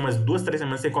tava, tipo assim, umas 2, 3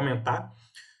 semanas sem comentar.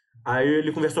 Aí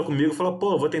ele conversou comigo e falou: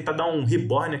 pô, vou tentar dar um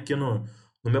reborn aqui no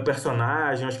meu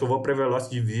personagem. Acho que eu vou pra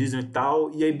Velocity Division e tal.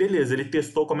 E aí, beleza, ele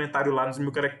testou o comentário lá nos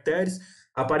 1.000 caracteres.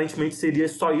 Aparentemente seria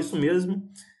só isso mesmo.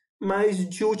 Mas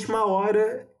de última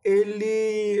hora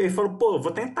ele falou: pô,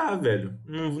 vou tentar, velho.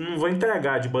 Não vou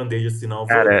entregar de bandeja assim, não.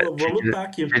 Cara, Vou lutar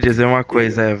aqui. te dizer uma E,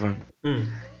 coisa, Evan. hum,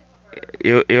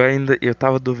 Eu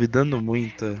tava duvidando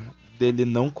muito dele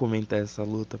não comentar essa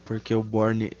luta, porque o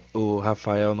Borne, o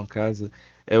Rafael, no caso,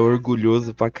 é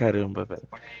orgulhoso pra caramba, velho.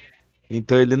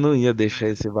 Então ele não ia deixar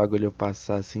esse bagulho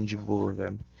passar assim de boa,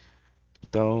 velho.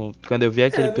 Então, quando eu vi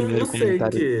aquele não primeiro sei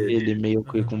comentário que. dele, meio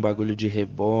que com bagulho de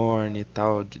reborn e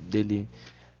tal, dele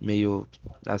meio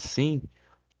assim,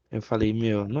 eu falei,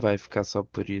 meu, não vai ficar só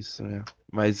por isso, né?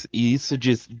 Mas e isso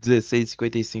de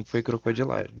 16,55 foi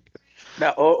crocodilagem.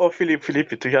 Não, ô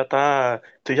Felipe, tu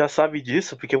já sabe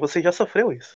disso porque você já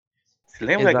sofreu isso. Se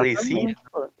lembra a Gleicinha?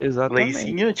 Exatamente, pô. Exatamente.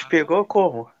 Gleicinha te pegou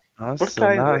como? Por Nossa,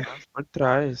 trás, velho. por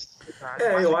trás.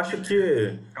 Eu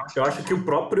acho que o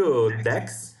próprio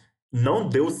Dex não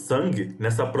deu sangue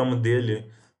nessa promo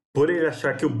dele, por ele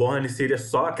achar que o Borne seria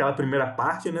só aquela primeira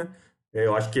parte, né?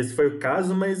 Eu acho que esse foi o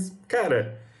caso, mas,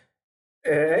 cara,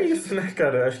 é isso, né,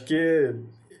 cara? Acho que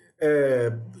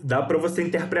dá pra você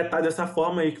interpretar dessa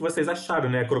forma aí que vocês acharam,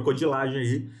 né? Crocodilagem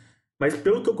aí. Mas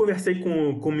pelo que eu conversei com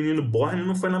o menino Borne,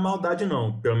 não foi na maldade,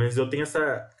 não. Pelo menos eu tenho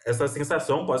essa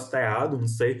sensação, posso estar errado, não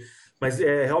sei. Mas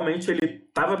realmente ele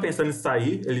tava pensando em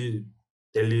sair,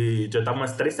 ele já tava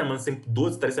umas 3 semanas sem,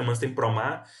 2, 3 semanas sem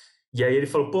promar. E aí ele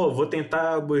falou, pô, vou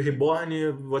tentar o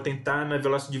Reborn, vou tentar na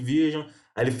Velocity Division.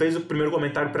 Aí ele fez o primeiro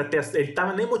comentário para testar. Ele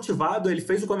tava nem motivado, ele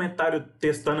fez o comentário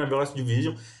testando a Velocity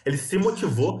Division. Ele se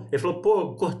motivou, ele falou,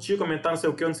 pô, curti comentar não sei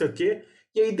o que, não sei o que.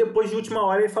 E aí depois de última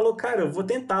hora ele falou, cara, eu vou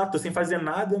tentar, tô sem fazer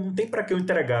nada, não tem para que eu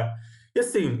entregar. E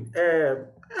assim,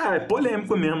 é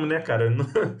polêmico mesmo, né, cara?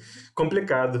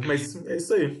 Complicado, mas é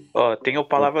isso aí. Ó, tenho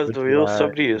palavras do Will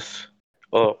sobre Crocodilagem. isso.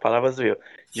 Ó, palavras do Will.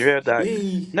 De verdade.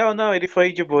 E Não, ele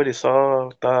foi de boa, ele só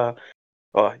tá.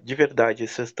 Ó, de verdade,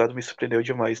 esse resultado me surpreendeu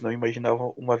demais. Não imaginava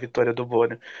uma vitória do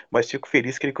Bonner. Mas fico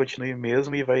feliz que ele continue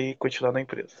mesmo e vai continuar na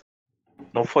empresa.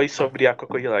 Não foi sobre a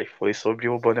Crocodile, foi sobre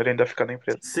o Bonner ainda ficar na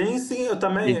empresa. sim, sim, eu E-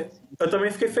 também, eu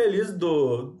também fiquei feliz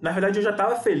do. Na verdade, eu já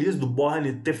tava feliz do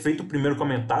Borne ter feito o primeiro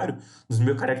comentário dos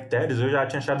 1.000 caracteres. Eu já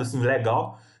tinha achado assim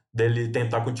legal dele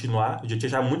tentar continuar. Eu já tinha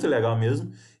achado muito legal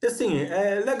mesmo. E assim,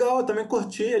 é legal, eu também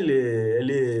curti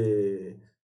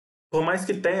por mais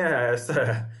que tenha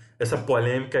essa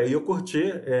polêmica aí, eu curti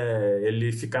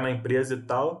ele ficar na empresa e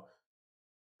tal.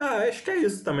 Ah, acho que é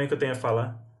isso também que eu tenho a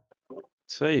falar.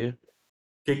 Isso aí.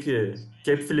 O que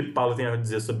o Felipe Paulo tem a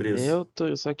dizer sobre isso?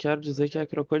 Eu só quero dizer que é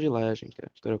crocodilagem,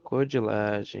 cara.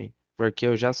 Crocodilagem. Porque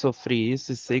eu já sofri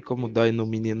isso e sei como dói no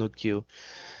menino Kill.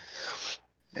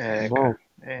 É, Bom, cara.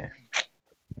 É.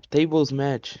 Tables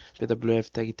Match,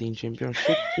 PWF Tag Team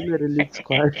Championship, Killer Elite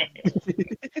Squad.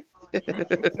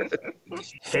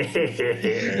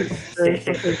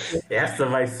 Essa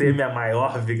vai ser minha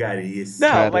maior vigarice. Não,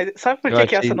 Cara, mas sabe por eu que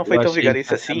que essa achei, não eu foi tão achei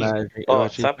vigarice assim? sacanagem. Eu Ó,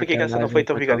 achei sabe por que que essa não foi sacanagem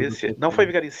tão por causa do vigarice? Não PC. foi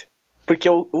vigarice. Porque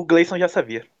o Gleison já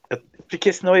sabia.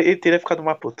 Porque senão ele teria ficado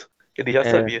uma puta. Ele já É,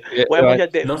 sabia. eu, O eu Evan acho já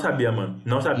que deve. Não sabia, mano.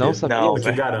 Não não sabia. sabia, Não, Eu te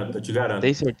velho. garanto, eu te garanto. tem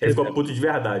Ele certeza? ficou puto de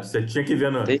verdade. Você tinha que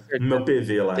ver Tem no meu certeza? PV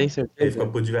Tem lá. Ele ficou certeza?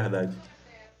 puto de verdade.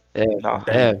 É, Não.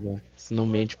 Tem. velho, você não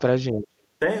mente pra gente.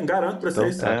 Tem, garanto pra Então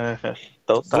vocês. tá. É,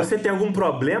 então tá. Você tem algum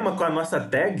problema com a nossa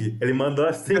tag? Ele mandou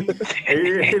assim,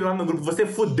 ele lá no grupo, você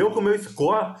fudeu com o meu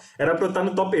score, era pra eu estar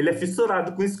no top, ele é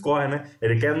fissurado com score, né?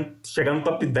 Ele quer chegar no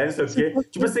top 10, não sei o Se quê.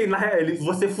 Tipo fosse, assim, na real,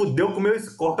 você fudeu com o meu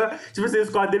score, tipo assim, o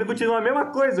score dele continua a mesma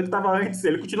coisa que tava antes,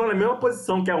 ele continua na mesma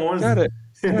posição, que é 11. cara,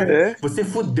 cara, É. Você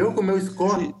fudeu com o meu se,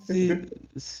 score. se,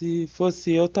 se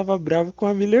fosse eu, tava bravo com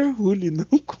a Miller Hully, não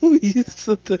com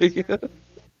isso, tá ligado?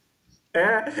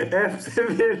 Você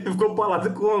vê, ele ficou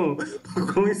bolado com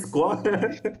o score.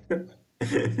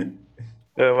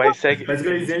 Mas segue. Mas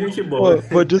Gleizinho é gente boa. Pô,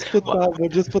 vou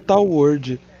disputar o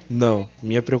Word. Não,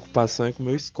 minha preocupação é com o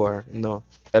meu score. Não,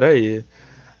 pera aí.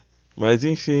 Mas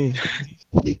enfim,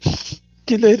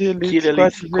 Killer Elite Killer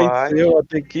Elite Squad Squad. venceu a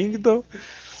The Kingdom.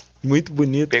 Muito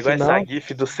bonito Pegou essa final.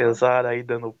 gif do Cesar aí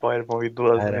dando powerbomb e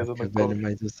duas mesas Caraca, no velho, colo.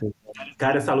 mas você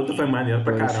Cara, essa luta foi maneira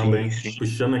pra foi, caramba, Sim, hein? sim.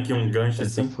 Puxando aqui um gancho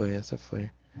essa assim. foi, essa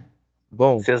foi.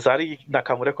 Bom, Cesar e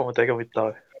Nakamura como tag é muito da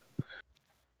hora.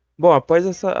 bom, após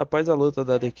a luta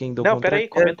da The Kingdom Não, contra pera a aí,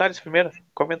 Cass, comentários primeiro.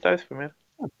 Comentários primeiro.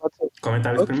 pode ser.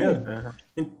 Comentários Ok. primeiro? Aham.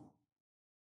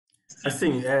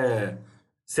 Assim,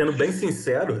 sendo bem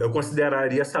sincero, eu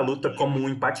consideraria essa luta como um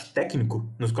empate técnico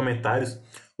nos comentários.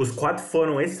 Os quatro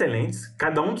foram excelentes,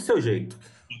 cada um do seu jeito.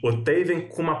 O Taven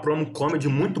com uma promo comedy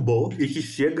muito boa e que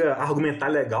chega a argumentar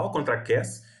legal contra a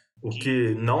Cass, o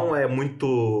que não é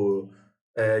muito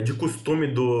de costume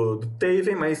do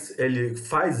Taven, mas ele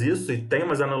faz isso e tem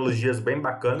umas analogias bem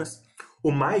bacanas.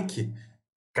 O Mike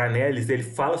Canelis, ele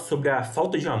fala sobre a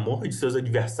falta de amor de seus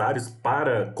adversários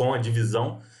para com a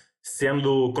divisão,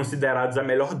 sendo considerados a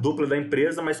melhor dupla da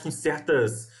empresa, mas com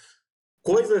certas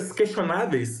coisas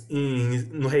questionáveis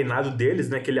no reinado deles,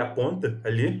 né, que ele aponta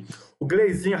ali. O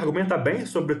Gleizinho argumenta bem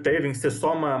sobre o Taven ser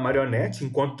só uma marionete,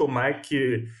 enquanto o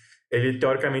Mike, ele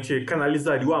teoricamente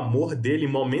canalizaria o amor dele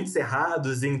em momentos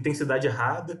errados, em intensidade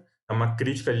errada. É uma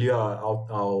crítica ali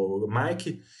ao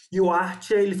Mike. E o Art,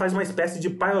 ele faz uma espécie de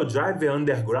pile driver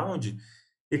underground.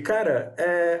 E, cara,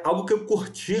 algo que eu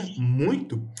curti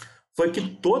muito foi que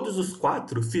todos os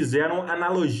quatro fizeram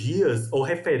analogias ou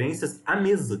referências à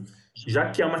mesa. Já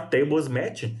que é uma tables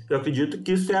match, eu acredito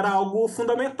que isso era algo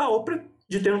fundamental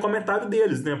de ter no comentário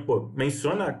deles, né? Pô,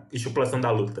 menciona a estipulação da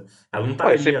luta. Ela não tá Pô,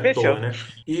 eu ali sempre à toa, menciono. né?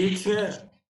 E tinha.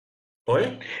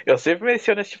 Oi? Eu sempre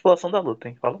menciono a estipulação da luta,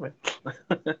 hein? Fala mesmo.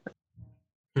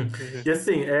 E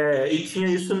assim, e tinha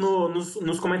isso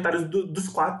nos comentários dos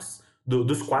quatro.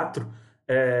 Dos quatro.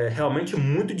 Realmente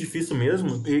muito difícil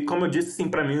mesmo. E como eu disse, assim,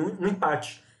 pra mim, um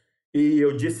empate. E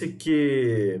eu disse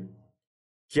que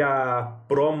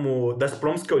das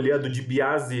promos que eu li, a do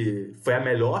DiBiase foi a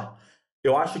melhor.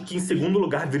 Eu acho que em segundo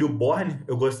lugar viria o Borne.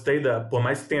 Eu gostei por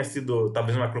mais que tenha sido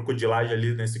talvez uma crocodilagem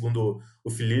ali, né? Segundo o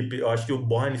Felipe, eu acho que o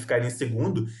Borne ficaria em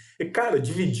segundo. E, cara,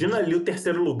 dividindo ali o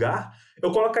terceiro lugar,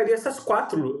 eu colocaria essas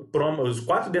quatro promos, os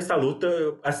quatro dessa luta,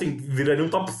 assim, viraria um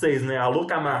top 6, né? Alô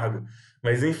Camargo.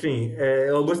 Mas, enfim,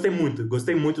 eu gostei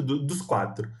muito dos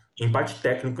quatro. Empate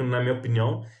técnico, na minha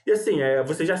opinião. E, assim,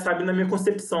 você já sabe na minha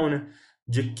concepção, né?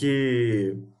 De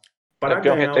que para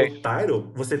Campeão ganhar o retém.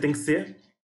 title, você tem que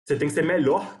ser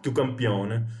melhor que o campeão,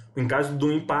 né? Em caso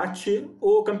do empate,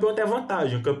 o campeão tem a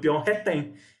vantagem, o campeão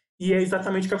retém. E é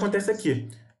exatamente o que acontece aqui.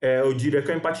 Eu diria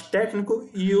que é um empate técnico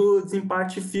e o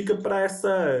desempate fica para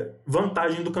essa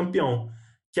vantagem do campeão,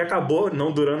 que acabou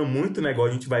não durando muito, né? Igual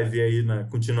a gente vai ver aí, né,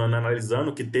 continuando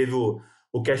analisando, que teve o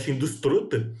casting dos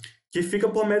Truta, que fica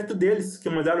por mérito deles, que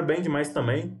mandaram bem demais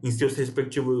também em seus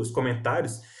respectivos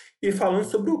comentários. E falando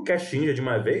sobre o casting já de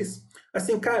uma vez,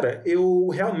 assim, cara, eu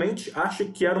realmente acho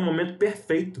que era o momento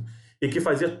perfeito e que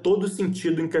fazia todo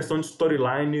sentido em questão de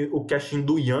storyline o casting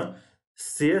do Ian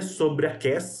ser sobre a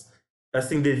Cass,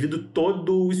 assim, devido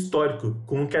todo o histórico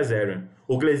com o Kazarian.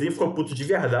 O Glezinho ficou puto de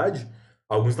verdade.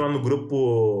 Alguns lá no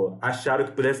grupo acharam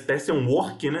que pudesse até ser um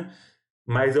work, né?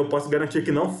 Mas eu posso garantir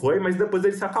que não foi, mas depois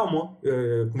ele se acalmou.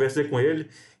 Eu conversei com ele.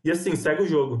 E assim, segue o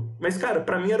jogo. Mas, cara,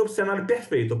 pra mim era o cenário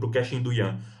perfeito pro casting do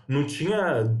Ian. Não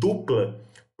tinha dupla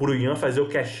pro Ian fazer o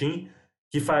casting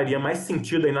que faria mais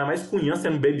sentido, ainda mais com o Ian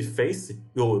sendo babyface,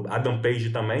 o Adam Page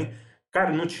também.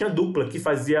 Cara, não tinha dupla que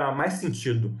fazia mais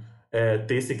sentido.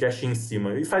 ter esse cash em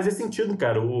cima. E fazia sentido,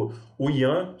 cara, o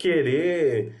Ian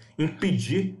querer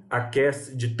impedir a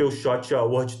Cass de ter o shot ao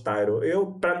World Title.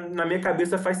 Na minha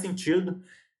cabeça faz sentido.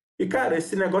 E, cara,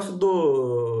 esse negócio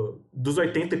dos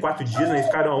 84 dias, né? Eles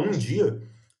ficaram a um dia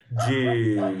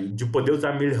de poder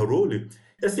usar Miller Rule.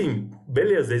 Assim,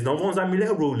 beleza, eles não vão usar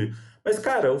Miller Rule. Mas,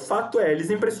 cara, o fato é,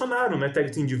 eles impressionaram na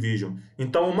Tag Team Division.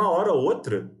 Então, uma hora ou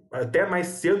outra, até mais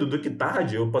cedo do que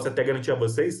tarde, eu posso até garantir a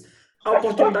vocês, a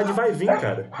oportunidade vai vir,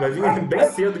 cara. Vai vir bem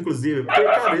cedo, inclusive. Porque,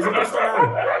 cara, eles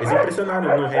impressionaram. Eles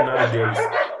impressionaram no reinado deles.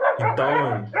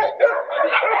 Então,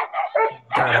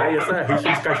 caralho, essa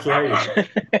rixa de cachorro aí.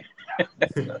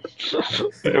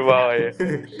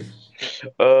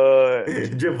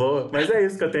 De boa, mas é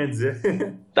isso que eu tenho a dizer.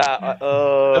 Tá,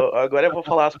 agora eu vou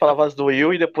falar as palavras do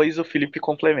Will e depois o Felipe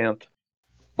complementa.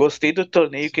 Gostei do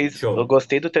torneio que eles, Show. eu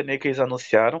gostei do torneio que eles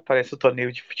anunciaram, parece um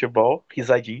torneio de futebol,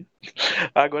 risadinho.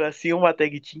 Agora sim, uma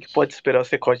tag team que pode esperar os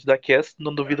recordes da Cass,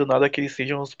 não duvido nada que eles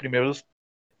sejam os primeiros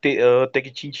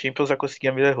tag team champions a conseguir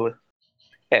a melhor rua.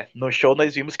 No show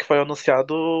nós vimos que foi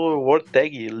anunciado o World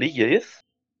Tag League, é isso?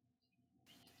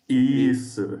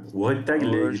 Isso, World Tag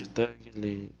League. World Tag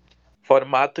League.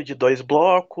 Formato de 2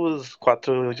 blocos,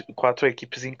 quatro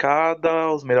equipes em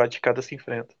cada, os melhores de cada se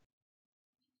enfrentam.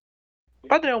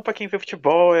 Padrão pra quem vê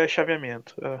futebol é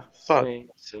chaveamento. Só.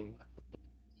 Sim.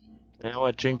 É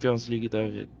uma Champions League da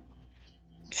vida.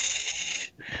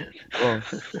 Bom.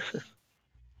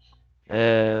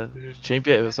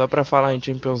 Só pra falar em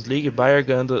Champions League, Bayern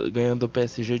ganhando o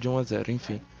PSG de 1-0,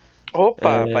 enfim.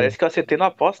 Opa, parece que eu acertei na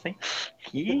aposta, hein?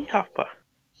 Ih, rapaz.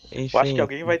 Enfim. Eu acho que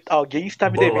alguém está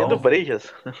me Bolão. devendo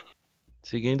brejas.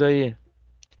 Seguindo aí,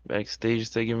 backstage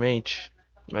segment,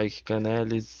 Mike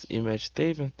Kanellis e Matt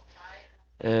Taven,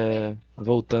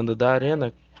 voltando da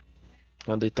arena,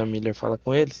 quando Ethan Miller fala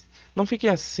com eles, não fiquem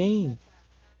assim,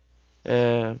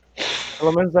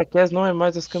 pelo menos a Cass não é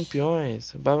mais as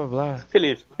campeões, blá blá blá.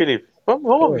 Felipe, vamos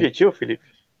ao objetivo,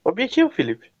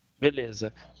 Felipe.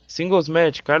 Beleza. Singles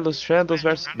match, Carlos Shadows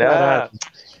versus Charada.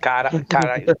 Cara,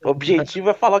 objetivo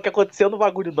é falar o que aconteceu no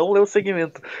bagulho, não ler o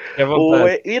segmento. É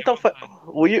vontade.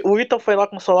 O Ethan foi lá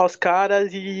consolar os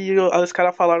caras e os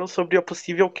caras falaram sobre a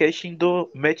possível casting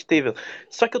do Matt Taven.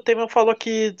 Só que o Taven falou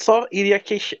que só iria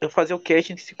fazer o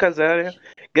casting se o Kazarian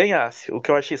ganhasse. O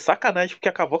que eu achei sacanagem porque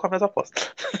acabou com a minha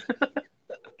aposta.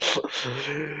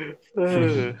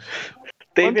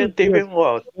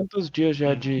 Quantos dias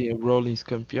já de Rollins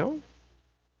campeão?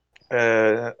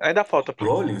 Ainda falta.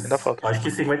 Rollins? Ainda falta. Acho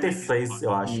que 56,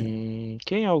 eu acho.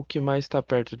 Quem é o que mais tá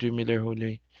perto de Miller Rule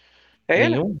aí? É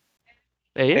Nenhum?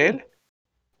 É ele?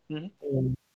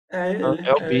 É ele.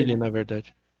 É o Billy, na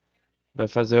verdade. Vai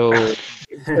fazer o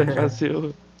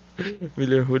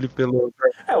Miller Rule pelo...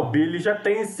 O Billy já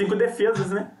tem 5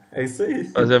 defesas, né? É isso aí.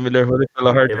 Fazer a Miller Rule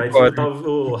pela Ele vai hardcore. disputar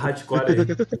o hardcore aí.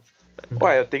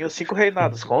 Ué, eu tenho 5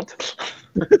 reinados, conta? 5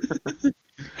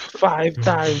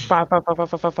 times. 5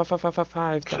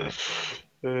 times.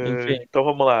 Enfim. Então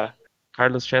vamos lá.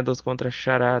 Carlos Shadows contra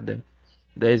Charada.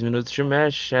 10 minutos de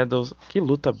match. Shadows. Que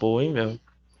luta boa, hein, meu?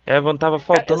 Evan tava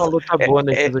faltando uma luta boa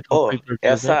nesses últimos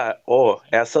pay-per-views, né?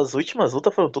 Essas últimas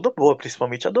lutas foram tudo boas,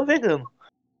 principalmente a do vegano.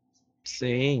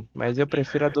 Sim, mas eu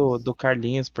prefiro a do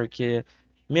Carlinhos, porque,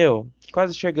 meu,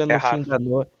 quase chegando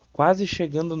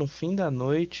no fim da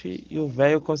noite e o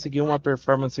velho conseguiu uma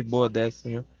performance boa dessa,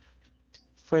 viu?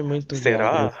 Foi muito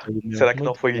Será? viável isso aí, meu. Será que Muito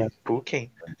não foi viável.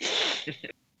 Booking?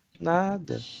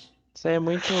 Nada. Isso aí é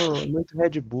muito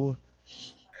Red Bull.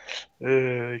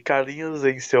 Carlinhos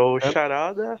venceu o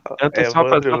Charada.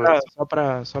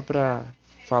 Só pra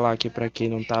falar aqui pra quem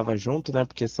não tava junto, né?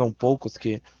 Porque são poucos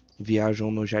que viajam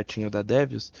no jatinho da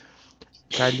Devils.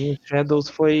 Carlinhos Shadows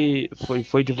foi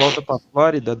de volta pra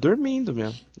Flórida dormindo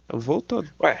mesmo. Voltou.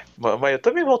 Ué, mas eu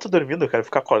também volto dormindo, eu quero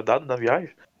ficar acordado na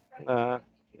viagem.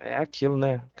 É aquilo,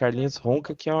 né? Carlinhos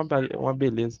ronca que é uma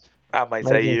beleza. Mas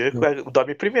aí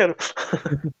dorme primeiro.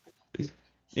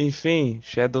 Enfim,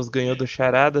 Shadows ganhou do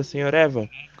Charada, senhor Eva.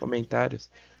 Comentários.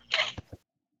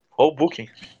 Ou Booking.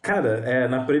 Cara,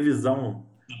 na previsão.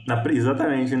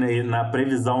 Exatamente, né? E na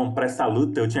previsão para essa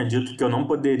luta, eu tinha dito que eu não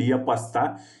poderia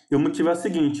apostar. E o motivo é o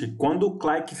seguinte: quando o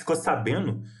Clark ficou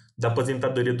sabendo da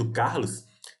aposentadoria do Carlos,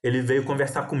 ele veio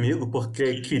conversar comigo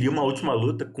porque queria uma última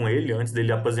luta com ele antes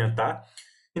dele aposentar.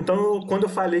 Então, quando eu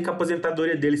falei que a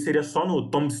aposentadoria dele seria só no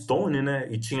Tombstone, né?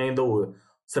 E tinha ainda o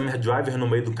Summer Driver no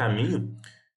meio do caminho.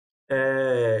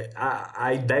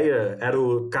 A ideia era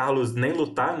o Carlos nem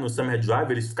lutar no Summer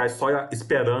Drive, eles ficarem só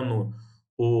esperando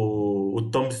o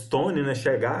Tombstone, né,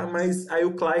 chegar, mas aí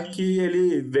o Clark,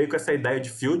 ele veio com essa ideia de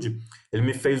feud, ele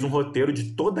me fez um roteiro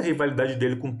de toda a rivalidade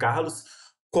dele com o Carlos,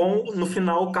 no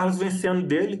final o Carlos vencendo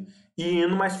dele e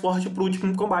indo mais forte pro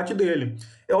último combate dele.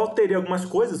 Eu alterei algumas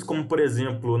coisas, como por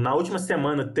exemplo, na última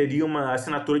semana teria uma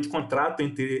assinatura de contrato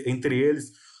entre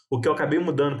eles, o que eu acabei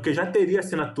mudando, porque já teria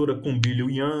assinatura com o Billy e o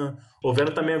Ian.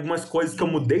 Houveram também algumas coisas que eu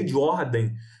mudei de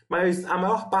ordem, mas a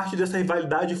maior parte dessa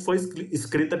rivalidade foi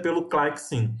escrita pelo Clark,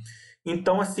 sim.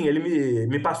 Então, assim, ele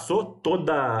me passou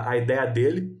toda a ideia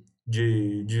dele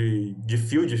de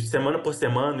field, semana por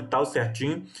semana e tal,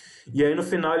 certinho. E aí, no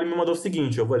final, ele me mandou o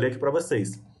seguinte, eu vou ler aqui pra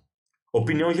vocês.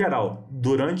 Opinião geral.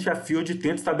 Durante a field,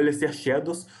 tenta estabelecer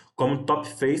Shadows como top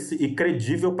face e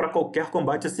credível para qualquer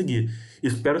combate a seguir.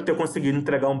 Espero ter conseguido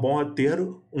entregar um bom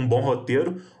roteiro,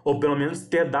 ou pelo menos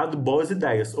ter dado boas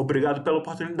ideias. Obrigado pela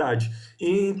oportunidade.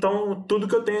 E então, tudo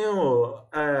que eu tenho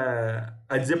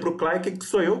a dizer pro Clark é que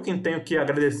sou eu quem tenho que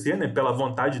agradecer, né, pela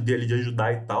vontade dele de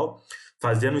ajudar e tal,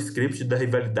 fazendo o script da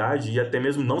rivalidade e até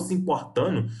mesmo não se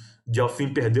importando de ao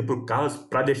fim perder pro Carlos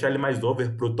para deixar ele mais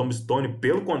over pro Tom Stone.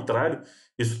 Pelo contrário,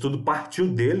 isso tudo partiu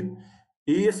dele.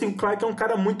 E assim, o Clark é um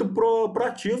cara muito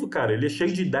proativo, cara. Ele é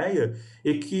cheio de ideia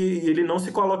e que ele não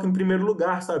se coloca em primeiro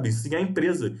lugar, sabe? Sim, a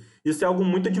empresa. Isso é algo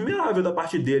muito admirável da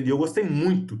parte dele. E eu gostei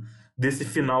muito desse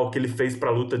final que ele fez pra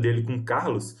luta dele com o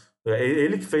Carlos. É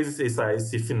ele que fez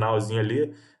esse finalzinho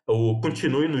ali, o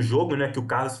continue no jogo, né? Que o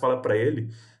Carlos fala pra ele.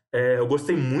 Eu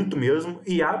gostei muito mesmo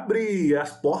e abre as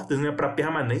portas, né, para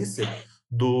permanência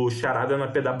do Charada na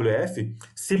PWF.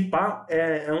 Se pá,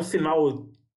 é um sinal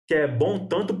que é bom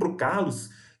tanto pro Carlos,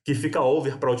 que fica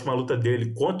over para a última luta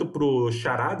dele, quanto pro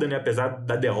Charada, né, apesar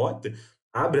da derrota,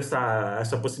 abre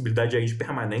essa possibilidade aí de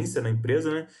permanência na empresa,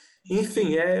 né?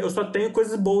 Enfim, eu só tenho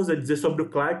coisas boas a dizer sobre o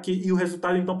Clark e o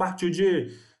resultado então partiu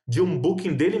de um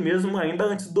booking dele mesmo ainda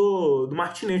antes do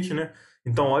Martinete, né?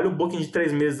 Então, olha o booking de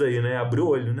 3 meses aí, né? Abriu o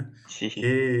olho, né?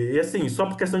 E assim, só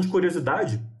por questão de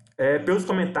curiosidade, pelos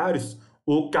comentários,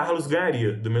 o Carlos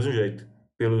ganharia, do mesmo jeito.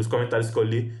 Pelos comentários que eu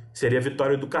li, seria a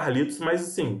vitória do Carlitos, mas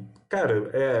assim,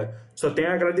 cara, só tenho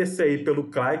a agradecer aí pelo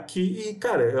Clark e,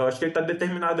 cara, eu acho que ele tá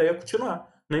determinado aí a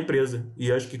continuar na empresa. E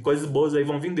eu acho que coisas boas aí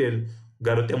vão vir dele. O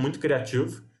garoto é muito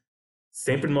criativo,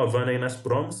 sempre inovando aí nas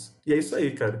promos, e é isso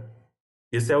aí, cara.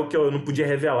 Isso é o que eu não podia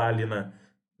revelar ali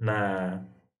na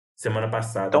semana Então,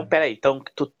 passada. peraí. Então,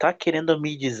 tu tá querendo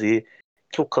me dizer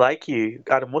que o Clark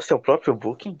armou seu próprio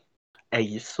booking? É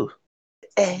isso?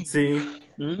 É. Sim,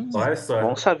 olha só.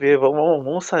 Vamos saber,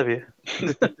 vamos saber.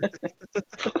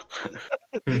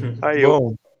 Aí, o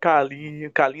Bom,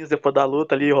 Carlinhos, depois da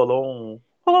luta ali, rolou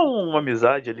uma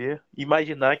amizade ali.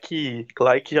 Imaginar que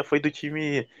Clark já foi do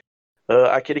time,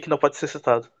 aquele que não pode ser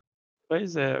citado.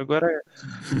 pois é, agora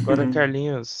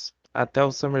Carlinhos, até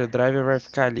o Summer Driver vai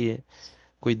ficar ali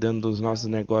cuidando dos nossos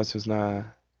negócios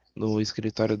no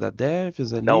escritório da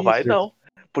Devs Não ali. vai não,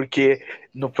 porque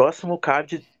no próximo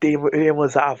card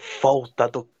teremos a volta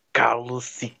do Carlos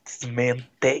Six-Man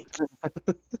Tag.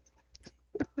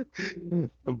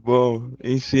 Bom,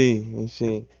 enfim.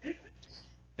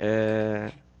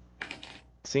 É,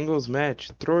 Singles match,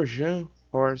 Trojan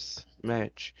Horse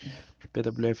match.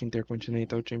 PWF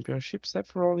Intercontinental Championship,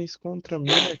 Seth Rollins contra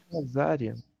Miller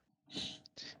Kazarian.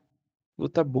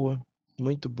 Luta boa,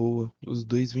 muito boa. Os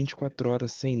dois 24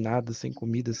 horas sem nada, sem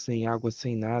comida, sem água,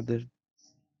 sem nada.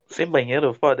 Sem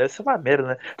banheiro, pô, deve ser uma merda,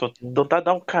 né? Tu tentar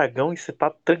dar um cagão e você tá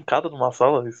trancado numa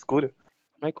sala escura.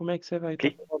 Mas como é que você vai estar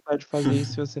Que? com vontade de fazer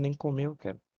isso se você nem comeu,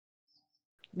 cara?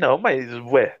 Não, mas,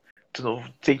 ué, tu não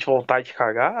sente vontade de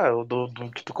cagar do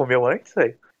que tu comeu antes,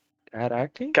 velho?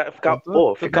 Caraca, hein? Ficar,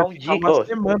 Tu ficar deve um ficar dia. uma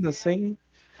semana sem.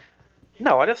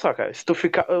 Não, olha só, cara. Se tu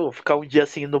ficar um dia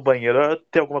assim no banheiro,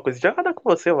 tem alguma coisa de errada com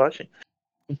você, eu acho.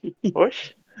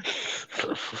 Oxe.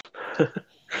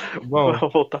 Bom, Vou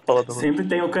voltar falando. Sempre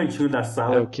tem o cantinho da é o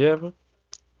sala. que, Eva?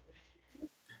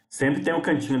 Sempre tem o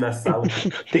cantinho da sala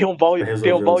para Tem um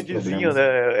resolver os baldezinho, problemas.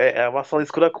 né? É uma sala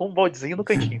escura com um baldezinho no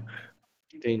cantinho.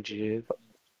 Entendi.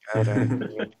 Caraca,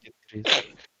 velho, que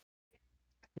triste.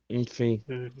 Enfim.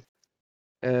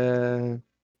 É...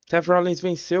 Seth Rollins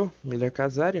venceu Miller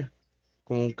Kazarian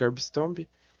com o Curb Stomp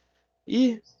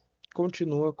e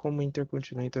continua como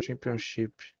Intercontinental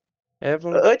Championship.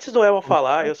 Evan, Antes do Elmo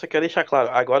falar, eu só quero deixar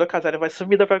claro. Agora o Casario vai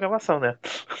sumir da programação, né?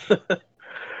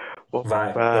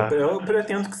 Vai. Ah, Eu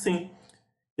pretendo que sim.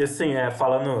 E assim,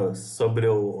 falando sobre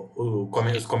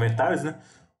os comentários, né?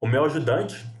 O meu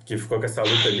ajudante, que ficou com essa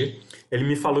luta ali, ele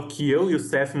me falou que eu e o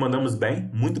Seth mandamos bem,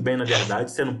 muito bem, na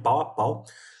verdade, sendo pau a pau.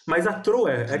 Mas a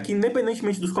true é que,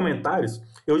 independentemente dos comentários,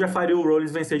 eu já faria o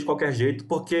Rollins vencer de qualquer jeito,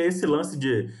 porque esse lance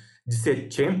de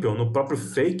ser champion no próprio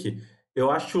fake, eu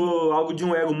acho algo de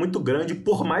um ego muito grande,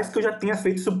 por mais que eu já tenha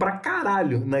feito isso pra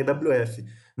caralho na IWF,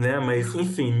 né? Mas,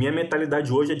 enfim, minha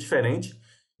mentalidade hoje é diferente.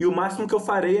 E o máximo que eu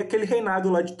farei é aquele reinado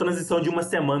lá de transição de uma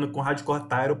semana com Hardcore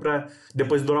Tyro pra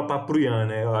depois dropar pro Ian,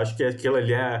 né? Eu acho que aquilo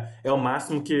ali é o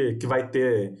máximo que vai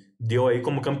ter, deu aí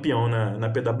como campeão na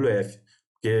PWF.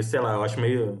 Porque, sei lá, eu acho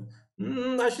meio.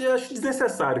 Acho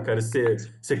desnecessário, cara,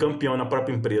 ser campeão na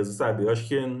própria empresa, sabe? Eu acho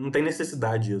que não tem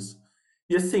necessidade disso.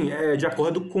 E assim, de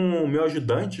acordo com o meu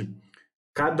ajudante,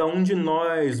 cada um de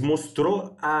nós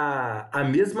mostrou a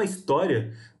mesma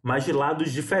história, mas de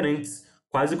lados diferentes.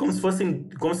 Quase como se fossem.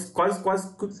 Quase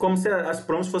como se as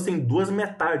promos fossem duas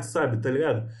metades, sabe? Tá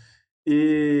ligado?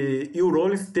 E o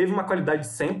Rollins teve uma qualidade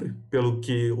sempre, pelo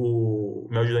que o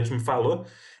meu ajudante me falou.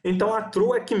 Então a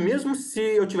true é que mesmo se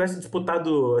eu tivesse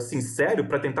disputado assim sério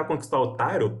para tentar conquistar o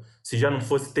Tyro, se já não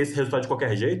fosse ter esse resultado de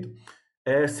qualquer jeito,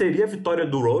 seria a vitória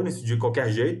do Rollins de qualquer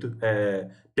jeito,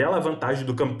 pela vantagem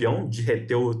do campeão de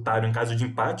reter o Tyro em caso de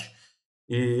empate.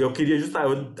 E eu queria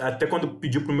até quando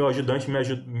pedi pro meu ajudante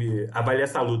me avaliar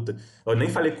essa luta, eu nem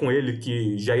falei com ele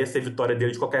que já ia ser vitória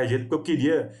dele de qualquer jeito, porque eu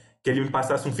queria que ele me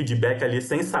passasse um feedback ali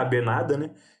sem saber nada,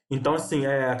 né? Então, assim,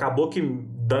 acabou que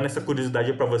dando essa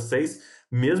curiosidade para vocês,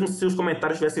 mesmo se os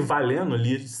comentários estivessem valendo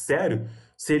ali, sério,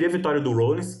 seria a vitória do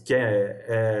Rollins, que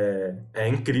é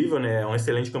incrível, né? É um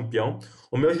excelente campeão.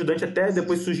 O meu ajudante até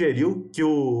depois sugeriu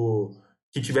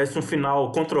que tivesse um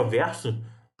final controverso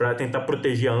para tentar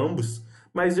proteger ambos,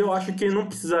 mas eu acho que não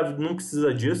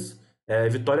precisa disso.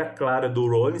 Vitória clara do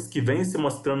Rollins, que vem se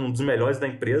mostrando um dos melhores da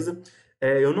empresa.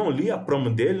 Eu não li a promo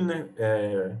dele, né?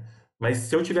 Mas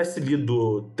se eu tivesse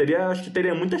lido, acho que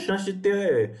teria muita chance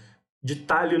de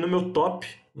estar ali no meu top.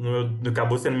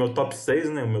 Acabou sendo meu top 6,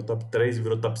 né? O meu top 3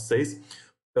 virou top 6.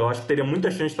 Eu acho que teria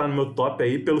muita chance de estar no meu top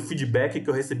aí, pelo feedback que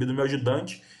eu recebi do meu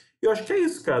ajudante. E eu acho que é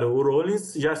isso, cara. O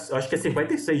Rollins já acho que é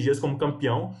 56 dias como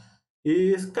campeão.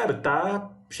 E, cara,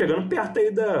 tá chegando perto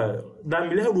aí da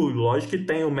Miller Rule. Lógico que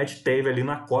tem o Matt Taven ali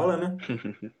na cola, né?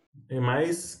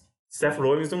 Mas Seth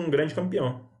Rollins é um grande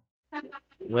campeão.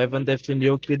 O Evan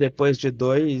definiu que depois de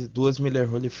duas Miller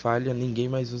Rule falha, ninguém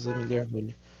mais usa Miller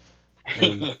Rule. É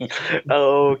isso.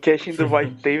 O casting do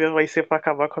White Taven vai ser pra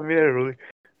acabar com a Miller Rule.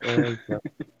 Então.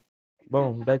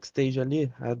 Bom, backstage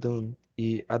ali,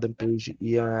 Adam Page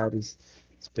e a Ares,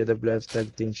 PWF Tag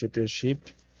Team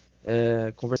Championship,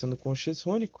 conversando com o X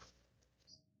Único.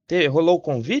 Rolou o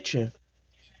convite?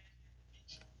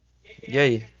 E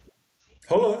aí?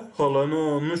 Rolou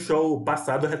no show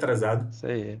passado, retrasado. Isso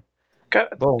aí.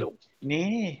 Cara, Bom, o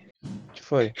Ih, que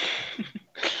foi?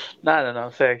 nada, não,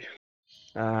 segue.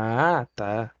 Ah,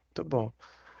 tá. Muito bom.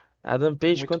 Adam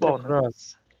Page Muito contra bom, né?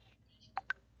 Cross.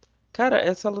 Cara,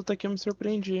 essa luta aqui eu me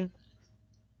surpreendi. Ué,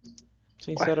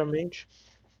 Sinceramente.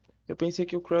 Eu pensei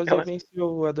que o Cross ia ela... vencer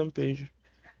o Adam Page.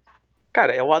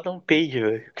 Cara, é o Adam Page,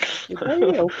 velho. E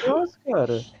daí? É o Cross,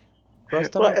 cara. O Cross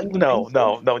tava Ué, vindo não, vencendo.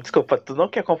 não, não, desculpa, tu não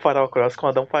quer comparar o Cross com o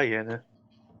Adam Page, né?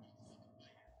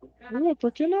 Não,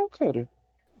 por que não, cara?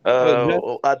 Já,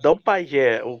 O Adão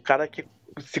Pajé, o cara que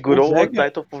o segurou o World Vega,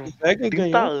 Title por o Vega 30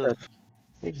 ganhou, cara. anos.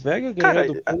 O Vega ganhou Cara,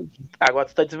 do Page. agora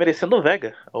tu tá desmerecendo o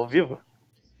Vega, ao vivo?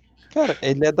 Cara,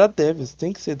 ele é da Devils,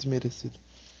 tem que ser desmerecido.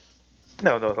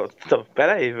 Não, não, não. Então,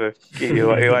 pera aí, velho.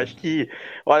 Eu acho que.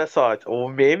 Olha só, o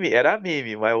meme era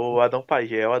meme, mas o Adão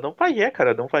Pajé é o Adão Pajé,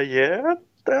 cara. Adão Pajé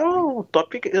é o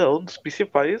top, é um dos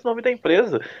principais nomes da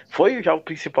empresa. Foi já o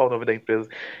principal nome da empresa.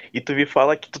 E tu me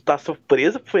fala que tu tá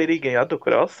surpreso por ele ganhar do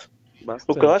Cross? O Cross,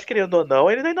 Bastante. querendo ou não,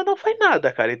 ele ainda não faz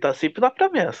nada, cara. Ele tá sempre na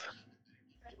promessa.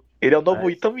 Ele é o novo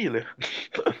Mas, Ethan Miller.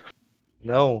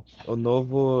 não, o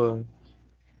novo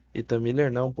Ethan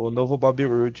Miller não, pô, o novo Bobby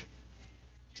Roode.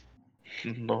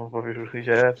 Novo,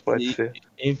 já pode E, ser.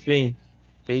 enfim,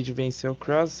 Page venceu o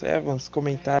Cross. Evans,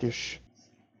 comentários.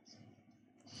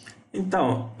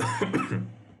 Então,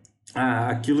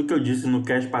 aquilo que eu disse no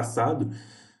cast passado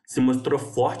se mostrou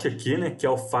forte aqui, né? Que é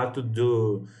o fato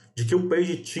de que o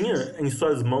Page tinha em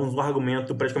suas mãos um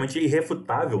argumento praticamente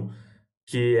irrefutável,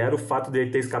 que era o fato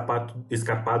dele ter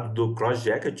escapado do Cross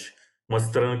Jacket,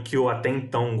 mostrando que o até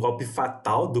então golpe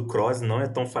fatal do Cross não é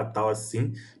tão fatal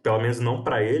assim, pelo menos não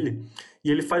para ele. E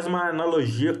ele faz uma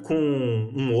analogia com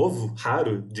um ovo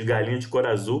raro de galinha de cor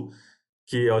azul,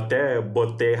 que eu até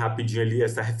botei rapidinho ali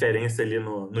essa referência ali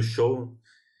no show.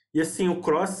 E assim, o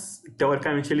Cross,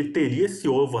 teoricamente, ele teria esse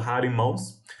ovo raro em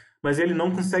mãos, mas ele não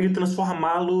consegue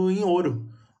transformá-lo em ouro.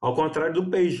 Ao contrário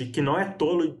do Page, que não é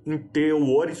tolo em ter o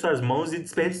ouro em suas mãos e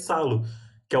desperdiçá-lo,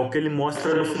 que é o que ele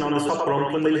mostra no final da sua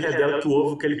promo, quando ele revela que o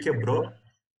ovo que ele quebrou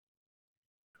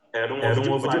era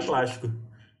um ovo de plástico.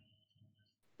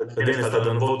 Denis, tá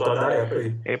dando, voltou a dar eco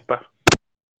aí. Epa.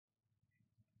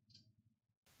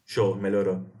 Show,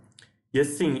 melhorou. E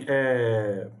assim,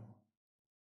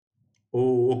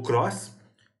 o Cross,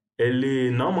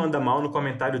 ele não manda mal no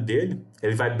comentário dele,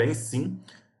 ele vai bem sim,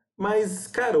 mas,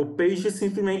 cara, o Page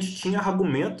simplesmente tinha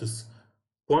argumentos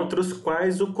contra os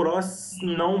quais o Cross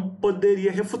não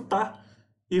poderia refutar.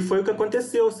 E foi o que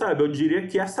aconteceu, sabe? Eu diria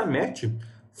que essa match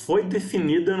foi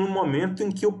definida no momento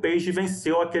em que o Page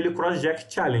venceu aquele Cross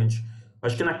Jack Challenge.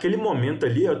 Acho que naquele momento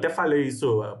ali, eu até falei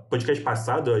isso no podcast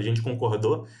passado, a gente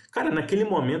concordou. Cara, naquele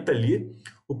momento ali,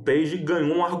 o Page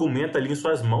ganhou um argumento ali em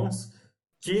suas mãos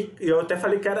que eu até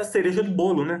falei que era a cereja do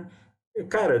bolo, né?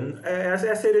 Cara, é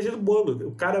a cereja do bolo.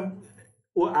 O cara,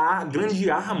 a grande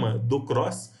arma do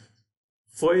Cross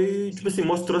foi, tipo assim,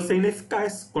 mostrou ser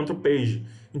ineficaz contra o Page.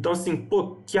 Então, assim,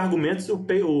 pô, que argumentos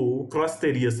o Cross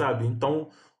teria, sabe? Então,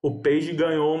 o Page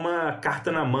ganhou uma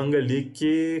carta na manga ali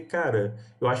que, cara,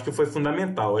 eu acho que foi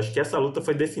fundamental. Acho que essa luta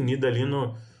foi definida ali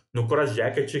no Cross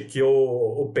Jacket, que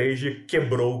o Page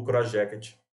quebrou o Cross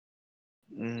Jacket.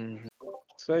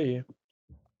 Isso aí.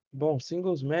 Bom,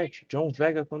 singles match, John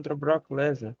Vega contra Brock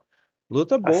Lesnar.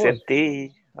 Luta boa.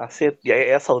 Acertei. E aí,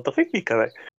 essa luta foi pica,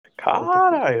 velho.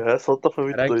 Caralho, essa luta foi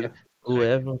muito Caraca, doida. o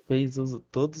Evan fez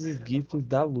todos os gifs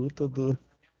da luta do,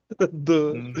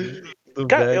 Uhum. do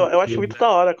Cara, Vega. eu acho muito da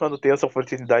hora quando tem essa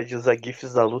oportunidade de usar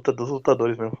GIFs da luta dos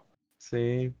lutadores mesmo.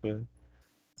 Sim, pô.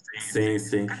 Sim,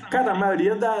 sim. Cara, a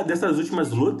maioria dessas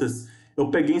últimas lutas, eu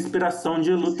peguei inspiração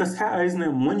de lutas reais, né?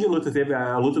 Um monte de luta. Teve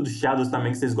a luta do Shadows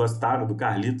também, que vocês gostaram, do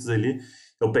Carlitos ali.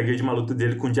 Eu peguei de uma luta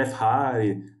dele com o Jeff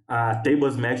Hardy. A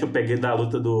Tables Match eu peguei da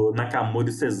luta do Nakamura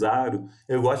e Cesaro.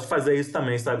 Eu gosto de fazer isso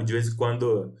também, sabe? De vez em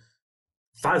quando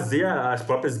fazer as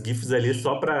próprias GIFs ali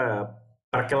só pra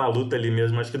aquela luta ali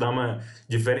mesmo. Acho que dá uma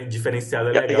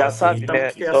diferenciada legal, Já assim. E sabe,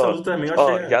 né? que essa luta também eu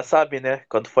achei. Já sabe, né?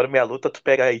 Quando for minha luta, tu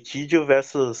pega Aitidio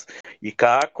versus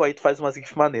Ikako, aí tu faz umas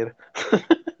GIF maneiras.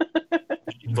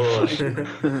 Boa.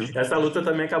 Essa luta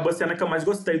também acabou sendo a que eu mais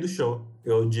gostei do show.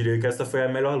 Eu diria que essa foi a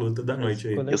melhor luta da noite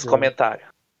Ficou aí. E os legal. comentários.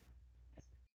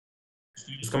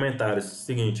 Os comentários.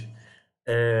 Seguinte.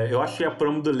 Eu achei a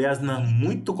promo do Lesnar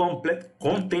muito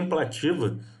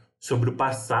contemplativa sobre o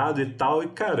passado e tal. E,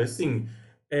 cara, assim,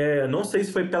 não sei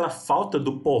se foi pela falta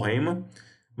do Paul Heyman,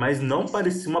 mas não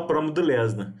parecia uma promo do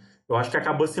Lesnar. Eu acho que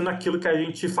acabou sendo aquilo que a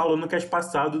gente falou no cast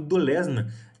passado do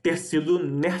Lesnar ter sido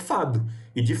nerfado.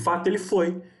 E de fato ele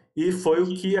foi. E foi o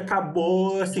que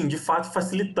acabou, assim, de fato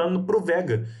facilitando pro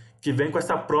Vega, que vem com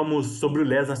essa promo sobre o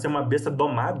Lesnar ser uma besta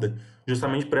domada,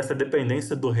 justamente por essa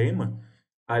dependência do Heyman,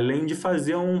 além de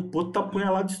fazer um puta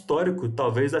apunhalado histórico,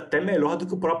 talvez até melhor do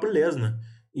que o próprio Lesnar.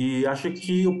 E acho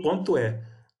que o ponto é,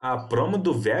 a promo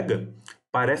do Vega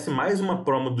parece mais uma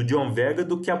promo do John Vega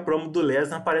do que a promo do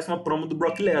Lesnar parece uma promo do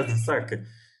Brock Lesnar, saca?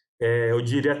 Eu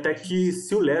diria até que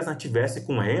se o Lesnar tivesse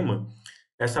com o Heyman,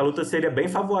 essa luta seria bem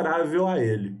favorável a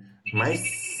ele. Mas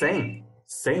sem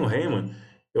o Heyman,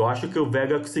 eu acho que o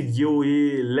Vega conseguiu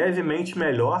ir levemente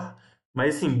melhor,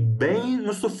 mas assim, bem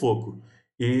no sufoco.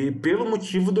 E pelo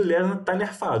motivo do Lesnar estar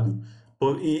nerfado.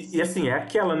 E assim, é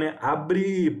aquela, né?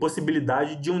 Abre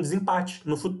possibilidade de um desempate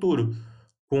no futuro,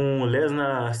 com o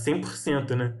Lesnar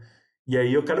 100%, né? E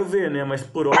aí eu quero ver, né? Mas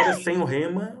por hora, sem o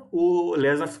Heyman, o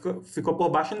Lesnar ficou por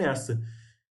baixo nessa.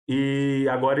 E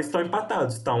agora estão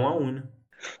empatados, tá 1-1, né?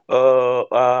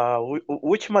 A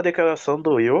última declaração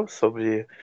do Will sobre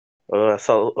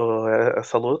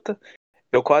essa luta.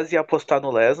 Eu quase ia apostar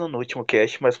no Lesnar no último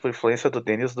cast, mas por influência do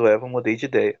Dennis do Evan mudei de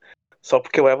ideia. Só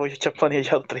porque o Evan já tinha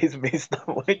planejado 3 meses da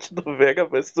noite do Vega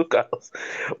versus do Carlos.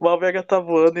 Mas o Vega tá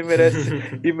voando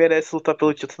e merece lutar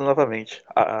pelo título novamente.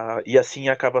 E assim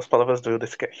acabam as palavras do Will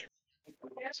desse cast.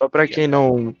 Cara,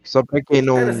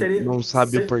 seria. Não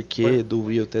sabe o porquê do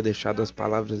Will ter deixado as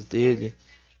palavras dele,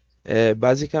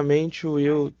 basicamente o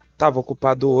Will tava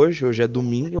ocupado hoje é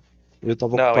domingo, o Will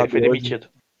tava Não, ele ocupado foi hoje, demitido.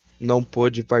 não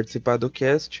pôde participar do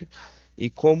cast, e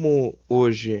como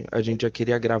hoje a gente já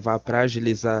queria gravar para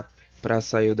agilizar para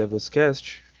sair o Devil's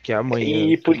Cast, que é amanhã,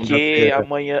 E porque segunda-feira.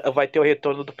 amanhã vai ter o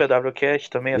retorno do PWCast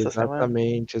também essa semana.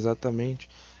 Exatamente.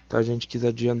 Então a gente quis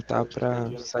adiantar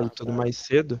para sair tudo mais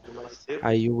cedo.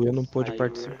 Aí o Will não pôde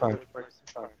participar.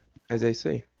 Mas é isso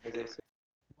aí.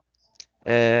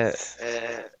 É,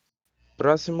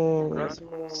 próximo E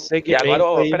agora, segmento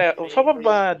ó, aí. pera aí, só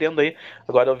uma adendo aí.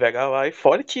 Agora o Vega vai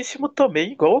fortíssimo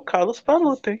também, igual o Carlos pra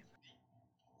luta, hein?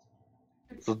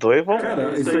 Os dois vão.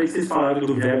 Cara, isso aí que vocês falaram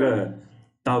do Vega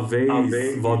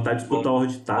talvez voltar a disputar o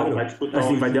Hereditário,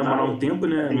 assim, vai demorar um tempo,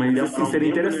 né? Mas, assim, seria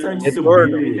interessante se o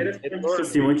Retorno. Billy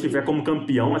se mantiver como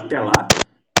campeão até lá.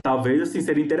 Talvez, assim,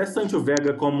 seria interessante o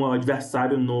Vega como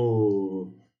adversário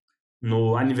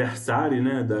no aniversário,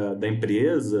 né, da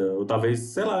empresa, ou talvez,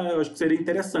 sei lá, eu acho que seria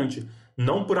interessante.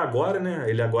 Não por agora, né?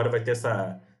 Ele agora vai ter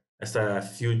essa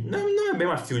feud. Não, não é bem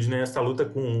uma feud, né? Essa luta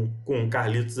com o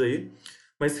Carlitos aí.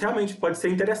 Mas realmente pode ser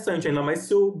interessante, ainda mais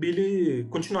se o Billy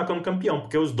continuar como campeão,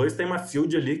 porque os dois têm uma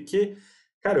feud ali que,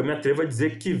 cara, eu me atrevo a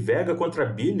dizer que Vega contra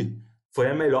Billy foi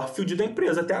a melhor feud da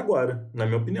empresa até agora, na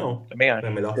minha opinião. Também Foi a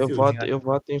acho. melhor Eu feud. voto, eu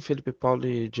voto em Felipe Paulo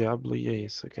e Diablo e é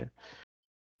isso, cara.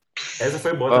 Essa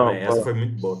foi boa Bom, também, essa bom, foi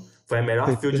muito boa. Foi a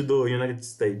melhor field do United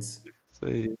States. isso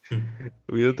aí.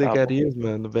 Will ter Tá bom.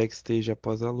 carisma no backstage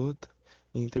após a luta,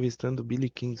 entrevistando Billy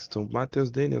Kingston. Matheus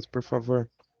Daniels, por favor.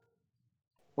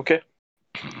 O quê?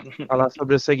 Falar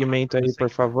sobre o segmento aí, por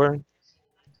favor.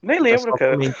 Nem Tá lembro, só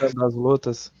cara. comentando as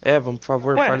lutas. Evan, por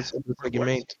favor, Ué, fale sobre o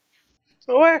segmento.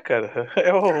 ué, cara.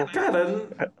 Cara,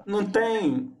 não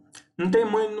tem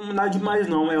muito nada demais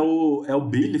não. É o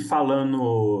Billy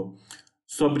falando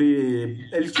sobre.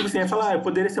 Ele, tipo assim, ele fala, eu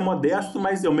poderia ser modesto,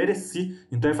 mas eu mereci.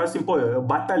 Então ele fala assim, pô, eu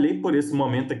batalhei por esse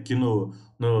momento aqui no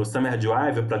Summer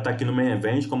Drive pra estar aqui no Main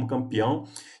Event como campeão.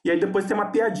 E aí depois tem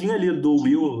uma piadinha ali do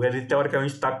Will, ele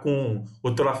teoricamente tá com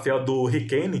o troféu do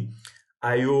Hurricane.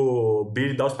 Aí o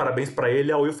Billy dá os parabéns pra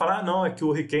ele, aí o Will fala, não, é que o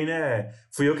Hurricane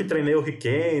fui eu que treinei o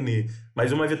Hurricane,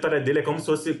 mas uma vitória dele é como se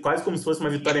fosse, quase como se fosse uma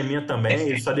vitória minha também,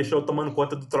 ele só deixou eu tomando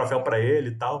conta do troféu pra ele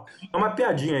e tal. É uma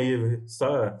piadinha aí,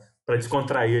 só pra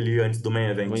descontrair ali antes do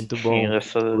main event. Muito Sim, bom.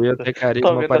 O Will ter tô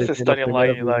carisma vendo essa aparecendo a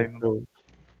primeira storyline vez lá. no show.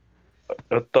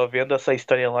 Eu tô vendo essa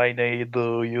storyline aí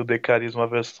do Yu de Carisma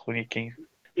vs Runiken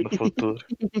no futuro.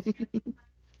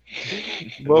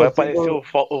 Vai Bom, aparecer single...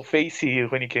 o Face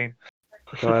Runiken.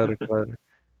 Claro, claro.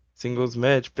 Singles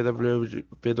match,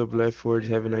 PWF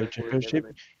World Heavyweight Championship,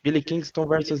 Billy Kingston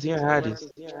versus Ian Harris.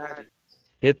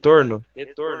 Retorno.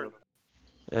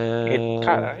 É...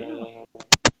 Caralho.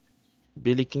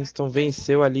 Billy Kingston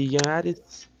venceu ali Ian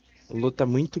Harris. Luta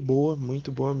muito boa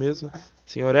mesmo.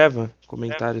 Senhor Evan,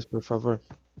 comentários, por favor.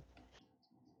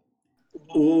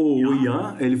 O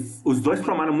Ian, os dois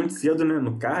promaram muito cedo, né,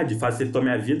 no card, facilitou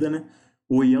minha vida, né?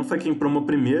 O Ian foi quem promou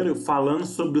primeiro, falando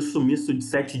sobre o sumiço de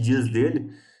 7 dias dele,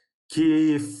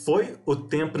 que foi o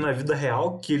tempo na vida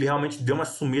real que ele realmente deu uma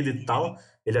sumida e tal.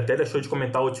 Ele até deixou de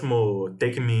comentar o último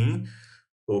Take Me In,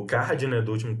 o card, né,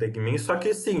 do último Take Me In. Só que,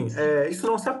 assim, isso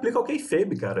não se aplica ao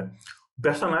kayfabe, cara. O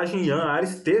personagem Ian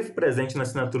Ares esteve presente na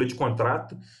assinatura de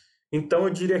contrato, então eu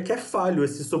diria que é falho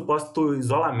esse suposto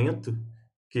isolamento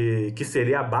que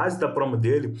seria a base da promo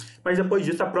dele. Mas depois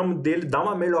disso, a promo dele dá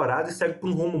uma melhorada e segue por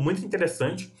um rumo muito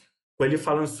interessante, com ele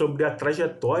falando sobre a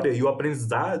trajetória e o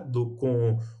aprendizado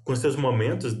com seus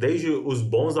momentos, desde os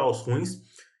bons aos ruins.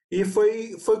 E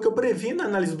foi o que eu previ na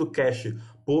análise do Cash.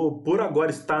 Por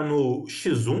agora estar no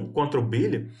X1 contra o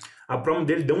Billy, a promo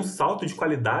dele deu um salto de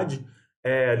qualidade.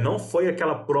 Não foi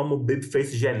aquela promo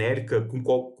babyface genérica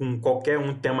com qualquer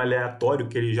um tema aleatório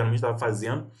que ele geralmente estava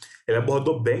fazendo. Ele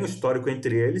abordou bem o histórico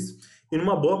entre eles e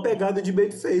numa boa pegada de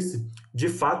babyface. De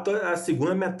fato, a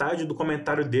segunda metade do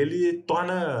comentário dele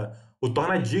o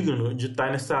torna digno de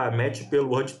estar nessa match pelo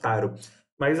World Title.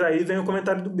 Mas aí vem o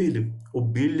comentário do Billy. O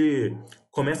Billy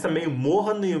começa meio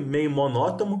morno e meio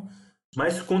monótono,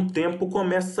 mas com o tempo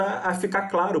começa a ficar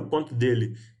claro o ponto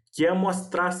dele, que é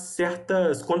mostrar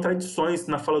certas contradições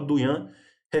na fala do Ian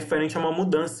referente a uma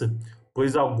mudança,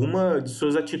 pois algumas de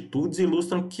suas atitudes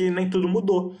ilustram que nem tudo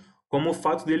mudou, como o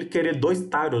fato dele querer 2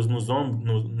 Tyros nos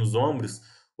ombros,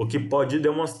 o que pode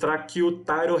demonstrar que o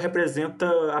Tyro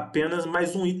representa apenas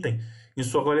mais um item em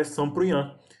sua coleção para o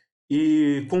Ian.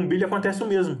 E com o Billy acontece o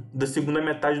mesmo. Da segunda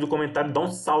metade do comentário dá um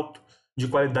salto de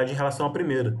qualidade em relação à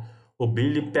primeira. O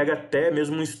Billy pega até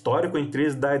mesmo um histórico em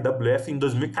 3 da IWF em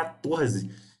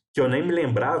 2014, que eu nem me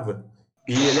lembrava,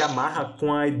 e ele amarra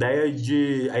com a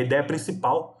ideia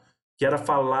principal, que era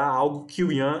falar algo que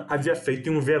o Ian havia feito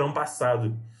em um verão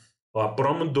passado. Ó, a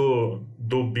promo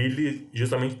do Billy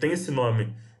justamente tem esse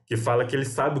nome, que fala que ele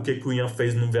sabe o que o Ian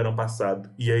fez no verão passado.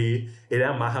 E aí ele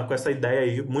amarra com essa ideia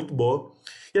aí, muito boa.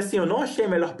 E assim, eu não achei a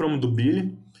melhor promo do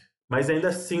Billy, mas ainda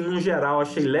assim, no geral,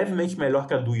 achei levemente melhor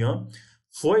que a do Ian.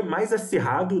 Foi mais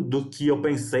acirrado do que eu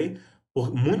pensei,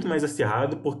 muito mais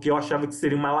acirrado, porque eu achava que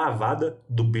seria uma lavada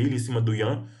do Billy em cima do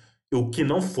Ian, o que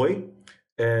não foi,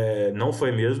 não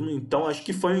foi mesmo. Então acho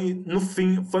que no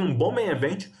fim, foi um bom main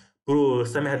event pro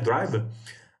Summer Drive,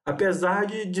 apesar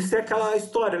de ser aquela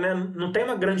história, né? Não tem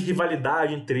uma grande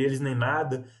rivalidade entre eles nem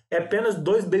nada. É apenas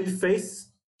dois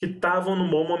babyfaces que estavam num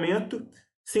bom momento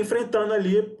se enfrentando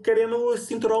ali, querendo o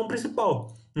cinturão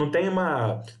principal. Não tem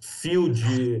uma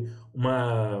feud,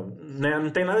 né? Não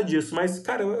tem nada disso. Mas,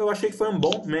 cara, eu achei que foi um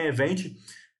bom main event.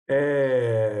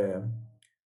 É...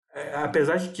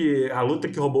 Apesar de que a luta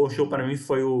que roubou o show para mim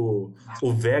foi o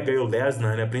Vega e o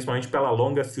Lesnar, né? Principalmente pela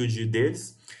longa feud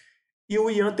deles. E o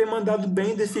Ian ter mandado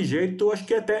bem desse jeito, acho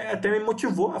que até me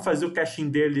motivou a fazer o casting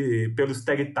dele pelos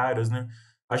tag titles, né?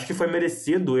 Acho que foi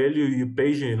merecido. Ele e o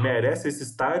Page merecem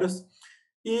esses titles.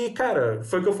 E, cara,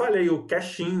 foi o que eu falei. O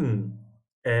cash-in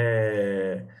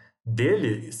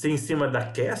dele ser em cima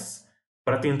da Cass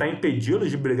pra tentar impedi-los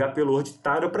de brigar pelo World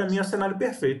Title, pra mim é o cenário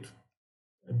perfeito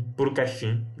pro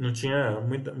cash-in. Não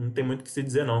tem muito o que se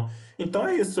dizer, não. Então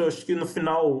é isso. Eu acho que no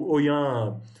final o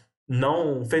Ian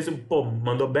não fez, pô,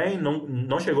 mandou bem,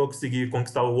 não chegou a conseguir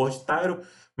conquistar o World Title,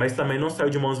 mas também não saiu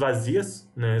de mãos vazias,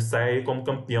 né? Sai como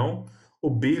campeão. O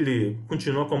Billy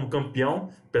continua como campeão,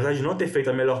 apesar de não ter feito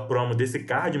a melhor promo desse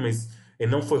card, mas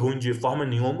ele não foi ruim de forma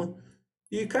nenhuma.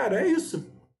 E, cara, é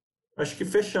isso. Acho que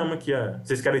fechamos aqui.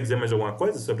 Vocês querem dizer mais alguma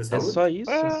coisa sobre essa É só luta?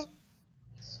 isso?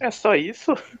 É só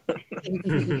isso?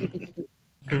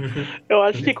 Eu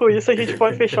acho que com isso a gente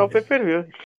pode fechar o pay-per-view.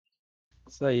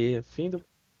 Isso aí, fim do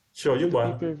Show de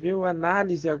bola. pay-per-view,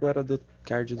 análise agora do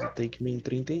card do Take Me em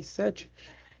 37.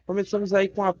 Começamos aí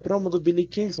com a promo do Billy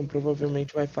Kingston,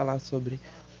 provavelmente vai falar sobre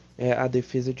a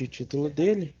defesa de título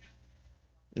dele,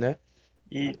 né?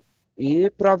 E E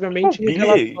o provavelmente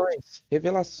Billy.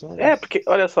 revelações. Porque,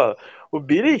 olha só, o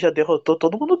Billy já derrotou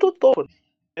todo mundo do topo,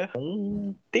 né?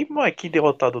 Não tem mais que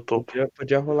derrotar do topo.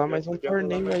 Podia rolar mais um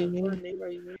torneio aí,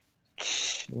 hein?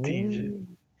 Entendi.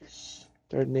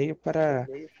 Torneio para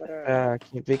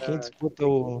ver quem disputa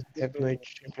o Heavyweight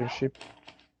Championship.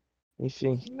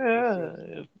 Enfim.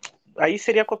 Aí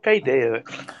seria qualquer ideia, né?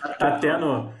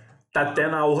 Tá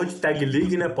tendo a World Tag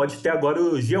League, né? Pode ter agora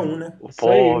o G1, né? Isso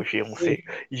aí. Pô,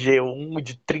 G1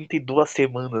 de 32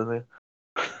 semanas, né?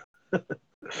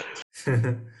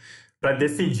 Pra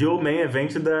decidir o main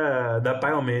event da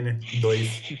Pyromania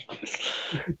 2.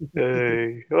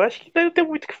 Eu acho que deve ter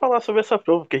muito o que falar sobre essa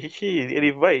prova, porque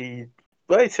ele vai.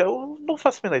 Eu não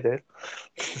faço a menor ideia.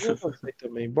 Eu gostei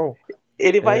também. Bom,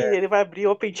 Ele vai abrir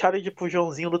Open Challenge pro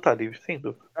Joãozinho lutar livre, sem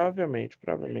dúvida.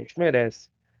 provavelmente merece.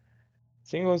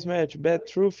 Singles match, Bad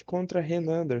Truth contra Ren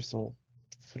Anderson.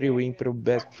 Free win pro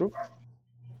Bad Truth.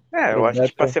 Eu acho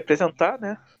que pra se apresentar,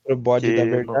 né? Pro bode da Que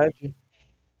verdade.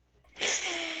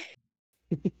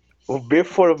 O B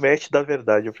format da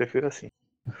verdade, eu prefiro assim.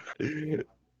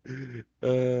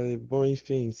 Bom,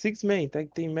 enfim. Six Man, Tag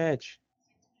Team Match.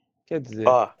 Quer dizer,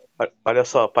 Ó, olha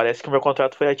só, parece que o meu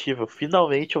contrato foi ativo.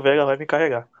 Finalmente o Vega vai me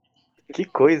carregar. Que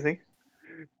coisa, hein?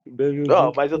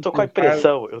 Ó, mas eu tô com a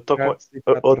impressão, eu tô com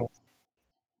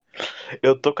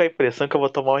a impressão que eu vou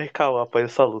tomar um RKO após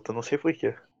essa luta, não sei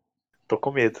porquê. Tô com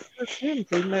medo.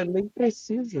 nem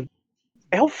precisa.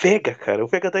 É o Vega, cara. O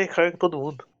Vega dá RKO em todo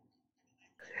mundo.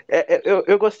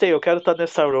 Eu gostei, eu quero estar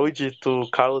nessa road do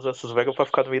Carlos vs Vega pra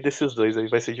ficar no meio desses dois aí,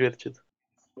 vai ser divertido.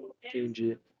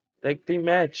 Entendi. Tag Team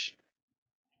Match.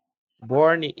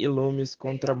 Borne e Loomis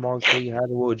contra Moxley e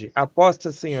Hardwood.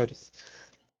 Aposta, senhores.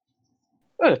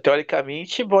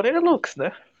 Teoricamente, Bonner e Lux,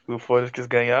 né? Foram os que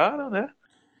ganharam, né?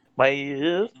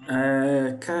 Mas.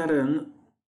 Cara,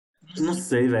 não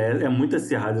sei, velho. É muito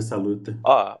acirrada essa luta.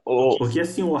 Ó, Porque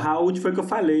assim, o Howard foi o que eu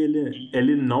falei,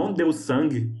 ele não deu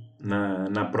sangue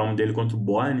na promo dele contra o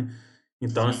Bourne.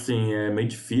 Então, assim, é meio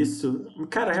difícil.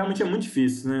 Cara, realmente é muito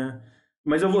difícil, né?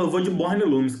 Mas eu vou de Bourne e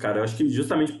Loomis, cara. Eu acho que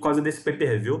justamente por causa desse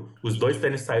pay-per-view, os dois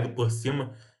terem saído por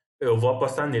cima, eu vou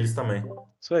apostar neles também.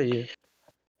 Isso aí.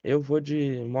 Eu vou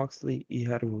de Moxley e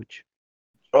Hardwood.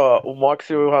 o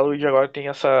Moxley e o Halloween agora tem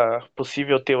essa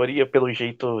possível teoria, pelo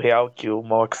jeito real, que o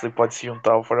Moxley pode se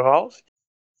juntar ao Full House.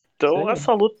 Então Sei.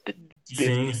 essa luta.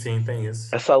 Sim, tem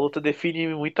isso. Essa luta define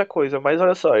muita coisa, mas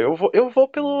olha só, eu vou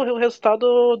pelo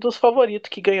resultado dos favoritos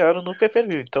que ganharam no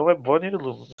pay-per-view. Então é Bonner e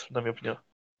Loomis, na minha opinião.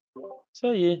 Isso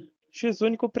aí. X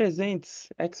único presentes.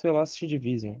 X-Velocity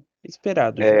Division.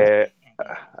 Esperado já.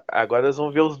 Agora nós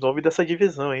vamos ver os nomes dessa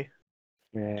divisão, hein?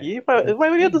 É. E a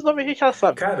maioria dos nomes a gente já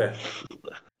sabe. Cara,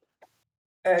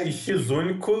 e X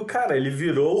Único, cara, ele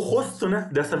virou o rosto, né,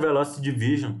 dessa Velocity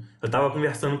Division. Eu tava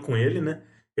conversando com ele, né?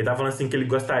 Ele tava falando assim que ele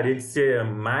gostaria de ser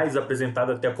mais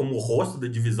apresentado até como o rosto da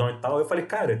divisão e tal. Eu falei,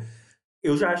 cara,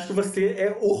 eu já acho que você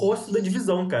é o rosto da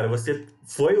divisão, cara. Você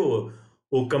foi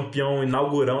o campeão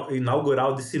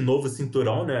inaugural desse novo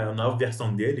cinturão, né? A nova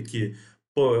versão dele, que,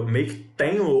 pô, meio que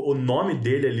tem o nome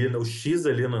dele ali, o X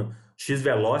ali no X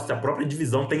Velocity, a própria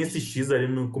divisão tem esse X ali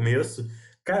no começo.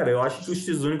 Cara, eu acho que o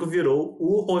X Único virou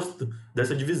o rosto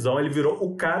dessa divisão. Ele virou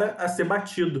o cara a ser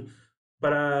batido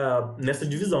nessa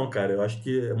divisão, cara. Eu acho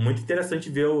que é muito interessante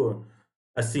ver o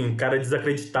cara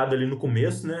desacreditado ali no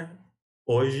começo, né?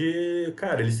 Hoje,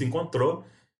 cara, ele se encontrou.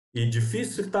 E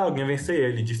difícil tá alguém vencer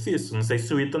ele. Difícil. Não sei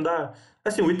se o Ito ainda.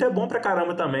 Assim, o Ito é bom pra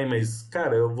caramba também, mas,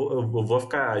 cara, eu vou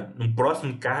ficar no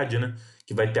próximo card, né?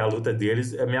 Que vai ter a luta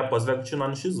deles. A minha aposta vai continuar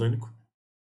no X Único.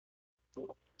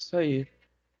 Isso aí.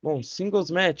 Bom, singles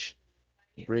match.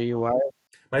 Bray Wyatt.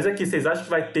 Mas aqui, vocês acham que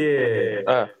vai ter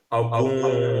Ah,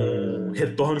 algum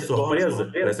retorno surpresa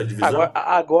pra essa agora, divisão?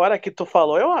 agora que tu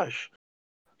falou, eu acho.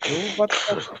 Eu boto,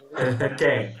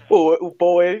 Quem? O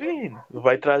Paul ele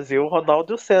vai trazer o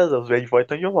Ronaldo e o César. Os Red Boys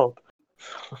estão de volta.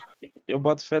 eu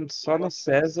boto fé só no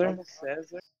César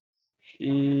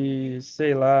e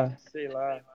sei lá,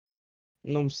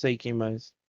 não sei quem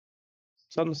mais.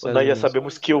 Só no Nós César já mesmo.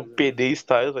 sabemos que o PD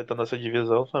Styles vai estar nessa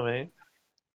divisão também.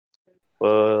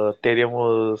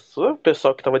 Teremos o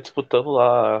pessoal que estava disputando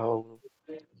lá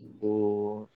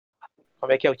como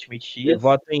é que é o time Eu X?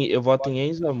 voto em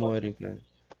Enzo Amore, cara.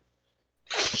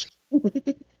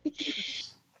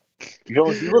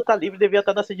 Joãozinho Luta Livre devia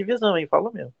estar nessa divisão, hein?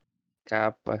 Fala mesmo.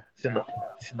 Capa.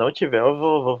 Se não tiver, eu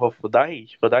vou dar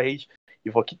hate. Vou dar hate. E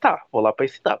vou quitar. Vou lá pra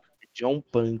esse W. John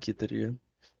Punk, tá ligado?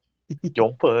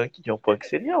 John Punk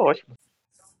seria ótimo.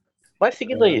 Mas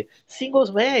seguindo É. aí. Singles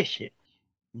Match.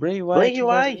 Bray Bray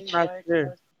Wyatt versus Wyatt.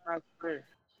 Nasser.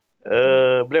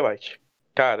 Bray Wyatt.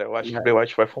 Cara, eu acho que Bray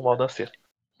Wyatt vai fumar o Nascer.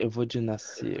 Eu vou de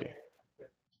Nasser.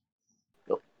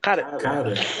 Cara,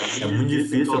 Cara, é muito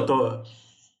difícil.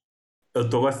 Eu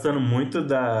tô gostando muito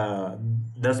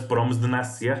das promos do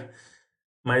Nasser,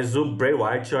 mas o Bray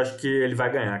Wyatt eu acho que ele vai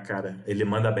ganhar, cara. Ele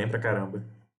manda bem pra caramba.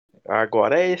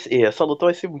 agora essa luta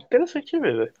vai ser muito interessante de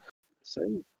ver, velho. Isso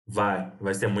aí.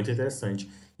 Vai ser muito interessante.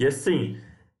 E assim,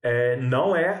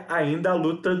 não é ainda a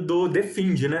luta do The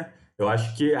Fiend, né? Eu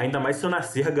acho que ainda mais se o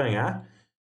Nasser ganhar,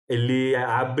 ele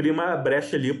abre uma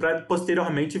brecha ali pra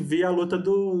posteriormente vir a luta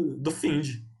do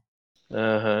Fiend.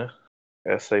 Aham.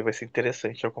 Essa aí vai ser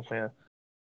interessante de acompanhar.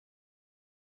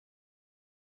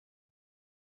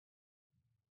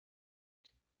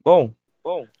 Bom,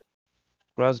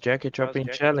 Cross Jacket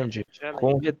Open Challenge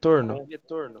com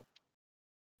retorno.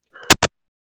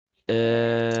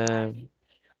 É...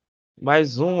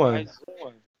 Mais uma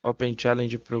Open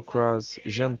Challenge pro Cross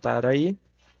jantar aí,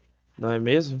 não é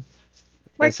mesmo?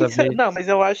 Mas Dessa vez não, mas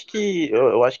eu acho que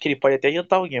eu acho que ele pode até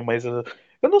jantar alguém, mas eu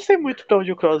não sei muito pra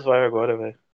onde o Cross vai agora,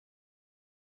 velho.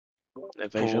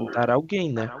 vai jantar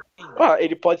alguém, né?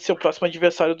 Ele pode ser o próximo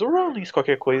adversário do Rollins,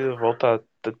 qualquer coisa, voltar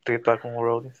a tentar com o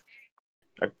Rollins.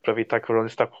 Aproveitar que o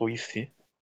Rollins tá com o IC.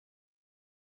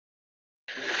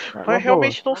 É uma Mas boa.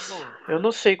 realmente eu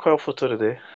não sei qual é o futuro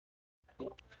dele.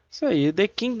 Isso aí, The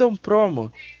Kingdom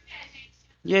Promo.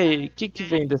 E aí, o que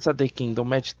vem dessa The Kingdom?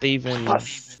 Matt Taven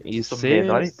e Nossa,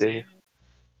 menor Cês? ideia.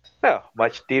 O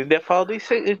Matt Taven deve falar do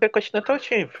Intercontinental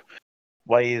Champion.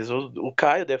 Mas o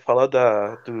Caio deve falar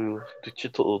do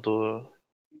título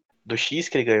do X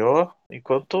que ele ganhou,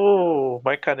 enquanto o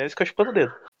Mike Canellis fica chupando o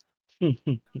dedo.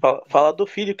 Fala do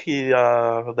filho que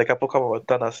daqui a pouco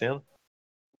tá nascendo.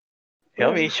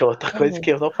 Realmente, outra coisa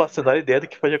que eu não faço a menor ideia do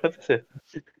que pode acontecer.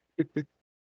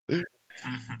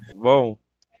 Bom,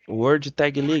 World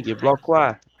Tag League, bloco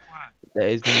A.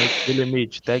 10 minutos de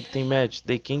limite. Tag Team Match.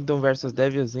 The Kingdom versus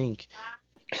Devils Inc.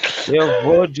 Eu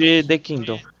vou de The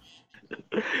Kingdom.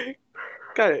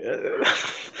 Cara,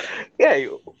 e aí?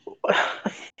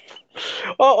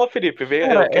 Ô, Felipe,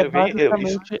 Cara, eu quero ver. é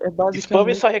Explane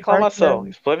basicamente sua o Dark reclamação. Allen.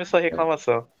 Explane sua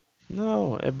reclamação.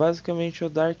 Não, é basicamente o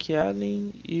Dark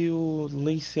Allen e o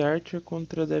Lance Archer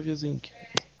contra Devils Inc.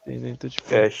 Entendeu? Então, tipo,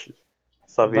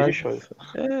 Só vejo base... shows.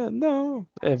 não,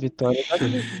 é vitória da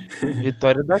Kings.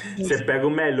 Vitória da Você Kings. pega o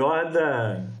melhor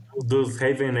dos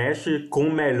Raven Nash com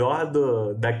o melhor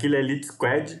daquele Elite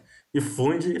Squad e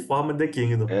funde e forma The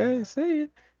Kingdom. É isso aí.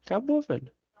 Acabou, velho.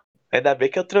 Ainda bem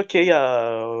que eu troquei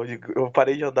eu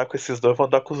parei de andar com esses dois, vou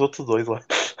andar com os outros dois lá.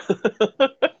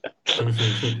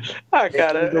 The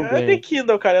Cara, Kingdom é The ganha.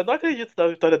 Kingdom, cara. Eu não acredito na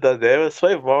vitória da Devils.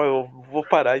 Foi mal, eu vou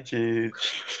parar de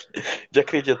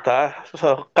acreditar.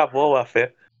 Acabou a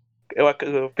fé.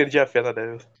 Eu perdi a fé na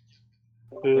Devils.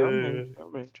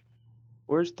 Realmente.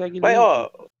 World Tag Mas, League. ó,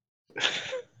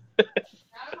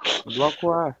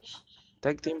 Bloco A.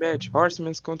 Tag Team Match.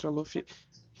 Horsemen contra Luffy.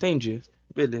 Entendi.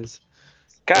 Beleza.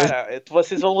 cara,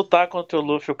 vocês vão lutar contra o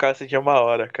Luffy e o Cassidy de uma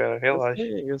hora, cara. Relaxa.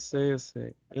 Eu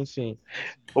sei. Enfim.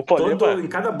 O problema. Em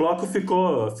cada bloco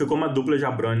ficou uma dupla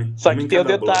Jabroni. Só Uma que em tem o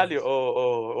cada bloco. detalhe,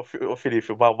 ô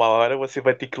Felipe, uma hora você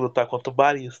vai ter que lutar contra o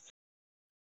Barista.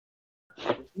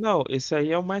 Não, esse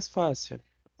aí é o mais fácil.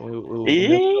 O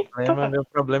Eita! meu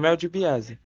problema é o de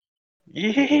Biase.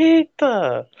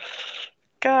 Eita!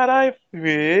 Caralho,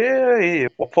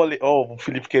 o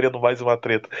Felipe querendo mais uma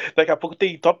treta. Daqui a pouco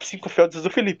tem top 5 felds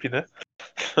do Felipe, né?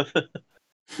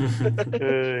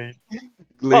 Ai.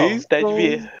 Ted Gleison,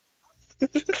 V.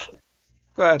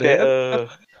 40.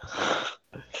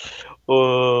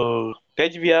 O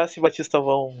Ted Vias e Batista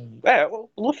vão.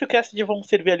 O Luffy e o Cassidy vão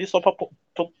servir ali só pra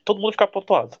todo mundo ficar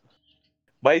pontuado.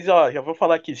 Mas, ó, já vou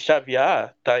falar aqui,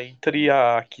 chavear tá entre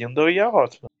a Kindle e a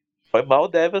Hotman. Foi mal, É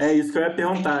Devas. isso que eu ia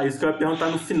perguntar. Isso que eu ia perguntar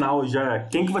no final já.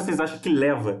 Quem que vocês acham que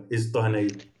leva esse torneio?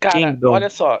 Cara, Kingdom. olha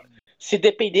só. Se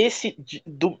dependesse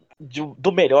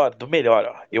do melhor,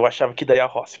 ó, eu achava que daria a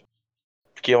Hotman.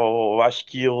 Porque eu acho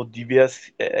que o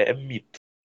Dibias é mito.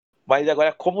 Mas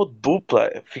agora, como dupla,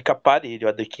 fica parelho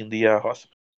a The Kindle e a Hotman.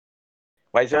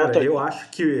 Mas Cara, eu acho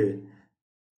que.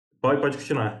 Pode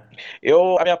continuar.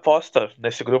 a minha aposta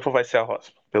nesse grupo vai ser a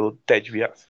Hotman, pelo Ted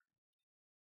Bias.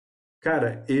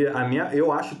 Cara,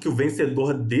 eu acho que o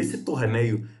vencedor desse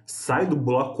torneio sai do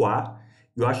bloco A.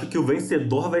 Eu acho que o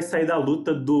vencedor vai sair da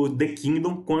luta do The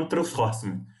Kingdom contra os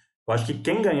Horsemen. Eu acho que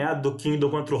quem ganhar do Kingdom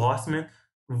contra o Horsemen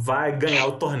vai ganhar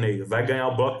o torneio. Vai ganhar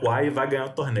o bloco A e vai ganhar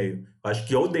o torneio. Eu acho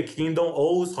que ou The Kingdom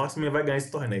ou os Horsemen vai ganhar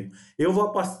esse torneio. Eu vou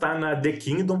apostar na The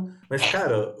Kingdom, mas,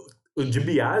 cara, o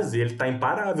DiBiase, ele tá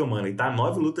imparável, mano. Ele tá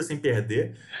 9 lutas sem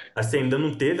perder. Assim, ainda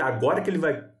não teve. Agora que ele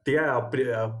vai ter a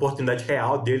oportunidade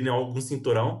real dele em algum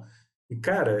cinturão. E,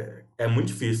 cara, é muito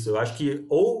difícil. Eu acho que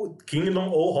ou Kingdom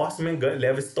ou Horseman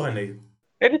leva esse torneio.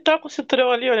 Ele tá com o cinturão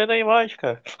ali, olhando a imagem,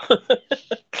 cara.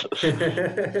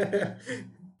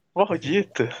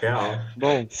 Maldito. Real.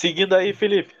 Bom, Seguindo aí,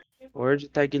 Felipe. World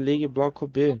Tag League Bloco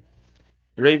B.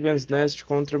 Raven's Nest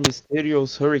contra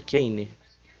Mysterious Hurricane.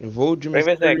 Vou de Raven's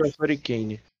Mysterious Next.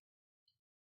 Hurricane.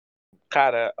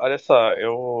 Cara, olha só,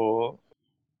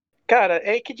 Cara,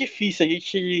 é que difícil. A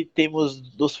gente temos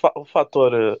o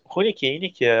fator Hurricane,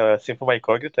 que é sempre uma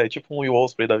incógnita, é tipo um Will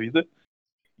Ospreay da vida.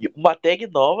 E uma tag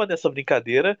nova nessa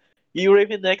brincadeira. E o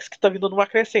Ravenex que tá vindo numa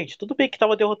crescente. Tudo bem que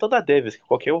tava derrotando a Davis, que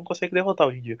qualquer um consegue derrotar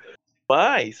hoje em dia.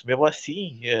 Mas, mesmo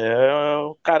assim,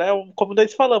 o cara como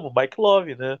nós falamos, Mike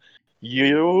Love, né?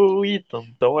 E o Ethan.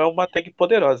 Então é uma tag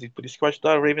poderosa. E por isso que eu acho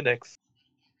da Ravenex.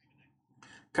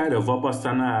 Cara, eu vou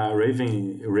apostar na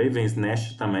Ravens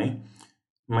Nest também.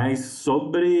 Mas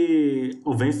sobre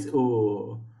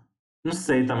o. Não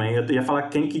sei também. Eu ia falar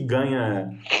quem que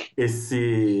ganha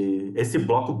esse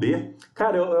bloco B.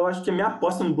 Cara, eu acho que a minha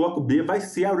aposta no bloco B vai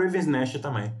ser a Ravens Nest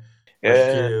também. Eu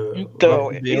acho que. Então,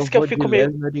 Bloco B eu isso que eu vou de fico meio.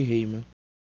 Lesnar e Heyman.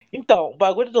 Então, o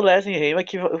bagulho do Leslie Rayman é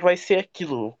que vai ser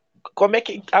aquilo. Como é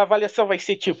que a avaliação vai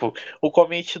ser, tipo, o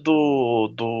comente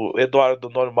do Eduardo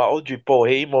normal, de Paul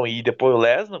Heyman e depois o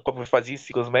Lesnar, como fazia em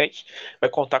singles match, vai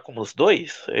contar como os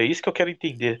dois? É isso que eu quero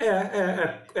entender.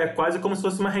 É quase como se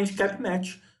fosse uma handicap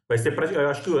match. Vai ser pra, eu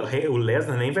acho que o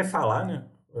Lesnar nem vai falar, né?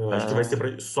 Eu acho que vai Ah,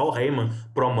 ser só o Heyman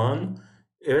pro mano.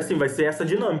 Assim, vai ser essa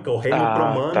dinâmica. O Heyman pro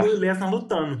tá. mano e o Lesnar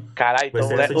lutando. Caralho, Vai então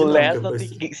ser essa O dinâmica. Lesnar tem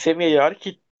que ser melhor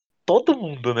que todo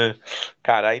mundo, né?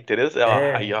 Caralho, interessante.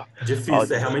 Ó, aí, ó. Ó,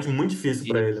 Difícil. É realmente muito difícil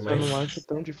pra ele, Isso eu não mas... acho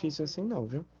tão difícil assim, não,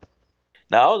 viu?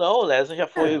 Não, o Lesnar já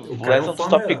foi. O O cara é um Lesnar dos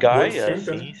top former World guy,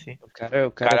 Champion, sim, né? sim. O cara é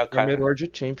Cara, o former cara.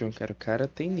 World Champion, cara. O cara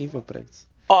tem nível pra isso.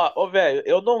 Ó, velho,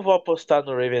 eu não vou apostar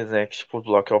no Ravens Next por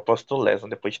bloco, eu aposto no Lesnar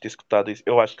depois de ter escutado isso.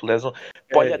 Eu acho que o Lesnar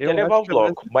pode até Eu levar acho o que o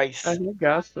Lesnar bloco,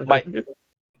 arregaça, mas velho.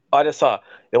 olha só,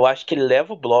 eu acho que ele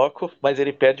leva o bloco, mas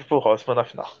ele perde pro Rossman na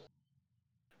final.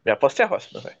 Minha aposta é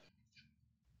Rossman, velho.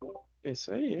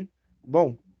 Isso aí.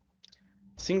 Bom,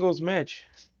 singles match.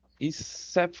 E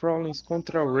Seth Rollins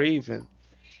contra Raven.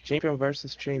 Champion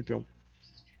versus Champion.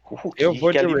 Eu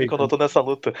vou Que de alívio que eu não Raven. tô nessa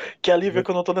luta. Que alívio Eu que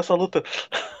eu não tô nessa luta.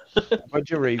 vou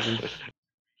de Raven.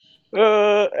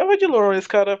 Eu vou de Lawrence,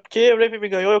 cara, porque o Raven me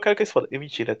ganhou, eu quero que eles fodam.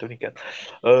 Mentira, tô brincando.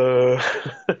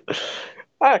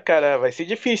 Cara, vai ser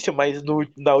difícil, mas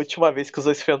na última vez que os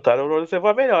dois se enfrentaram, o Lawrence levou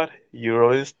a melhor. E o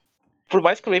Lawrence, por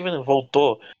mais que o Raven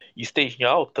voltou e esteja em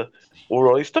alta, o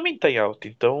Rollins também tá em alta,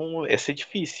 então vai ser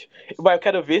difícil. Mas eu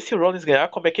quero ver se o Rollins ganhar,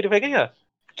 como é que ele vai ganhar.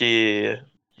 Porque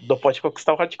não pode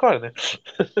conquistar o hardcore, né?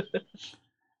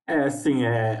 Assim,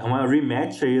 é uma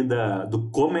rematch aí do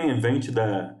Common Event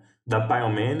da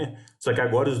Pyromania, só que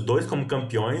agora os dois como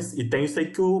campeões, e tem isso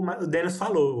aí que o Dennis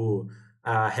falou,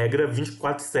 a regra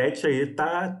 24/7 aí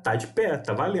tá de pé,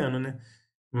 tá valendo, né?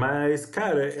 Mas,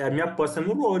 cara, a minha aposta é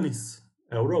no Rollins,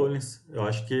 é o Rollins. Eu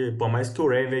acho que, por mais que o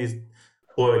Ravens,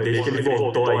 pô, desde que ele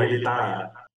voltou aí, ele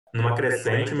tá numa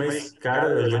crescente, mas, cara,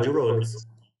 eu vou de Rollins.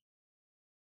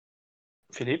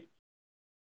 Felipe?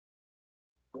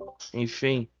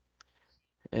 Enfim.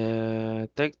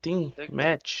 Tag Team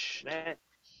Match.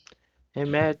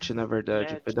 Rematch, na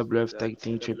verdade. PWF Tag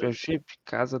Team Championship.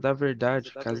 Casa da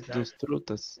Verdade. Casa dos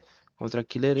Trutas. Contra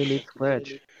Killer Elite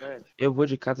Squad. Eu vou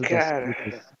de Casa das Cara,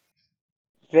 Trutas.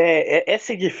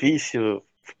 essa é difícil.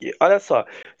 Porque, olha só,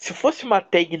 se fosse uma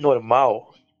tag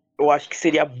normal, eu acho que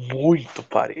seria muito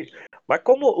parelho. Mas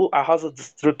como a Rosa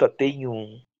dos Truta tem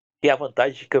a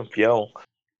vantagem de campeão,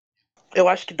 eu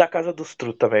acho que da Casa dos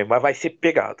Truta, velho. Mas vai ser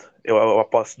pegado. Eu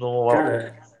aposto numa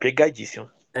Cara, pegadíssima.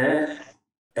 é.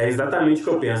 É exatamente o que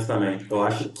eu penso também. Eu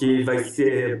acho que vai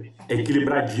ser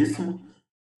equilibradíssimo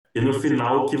e no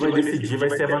final o que vai decidir vai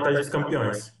ser a vantagem dos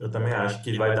campeões. Eu também acho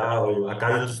que vai dar a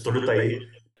casa dos truta aí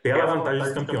pela vantagem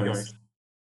dos campeões.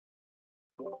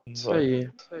 Isso aí.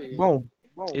 Bom,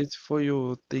 esse foi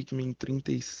o Take Me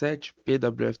 37,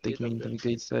 PWF Take Me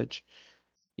 37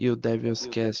 e o Devil's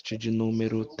Cast de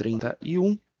número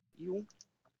 31.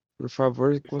 Por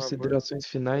favor, considerações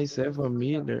finais, Eva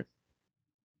Miller.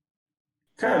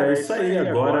 Cara, é isso aí.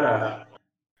 Agora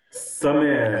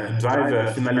Summer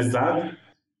Driver finalizado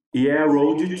e é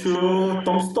Road to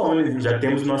Tombstone. Já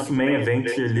temos o nosso main event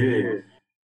ali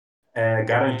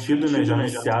garantido, né? Já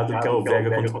anunciado que é o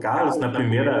Vega contra o Carlos na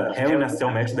primeira Hell in a Cell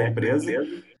match da empresa.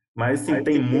 Mas sim,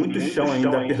 tem muito chão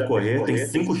ainda a percorrer. Tem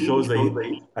 5 shows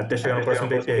aí até chegar no próximo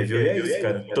pay-per-view. E é isso,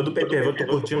 cara. Todo pay-per-view eu tô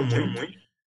curtindo muito.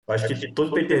 Eu acho que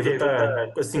todo pay-per-view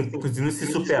tá, assim, conseguindo se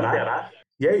superar.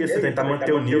 E é isso, tentar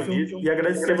manter o nível. E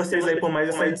agradecer vocês aí por mais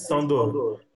essa edição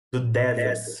do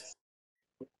Devils.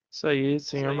 Isso aí,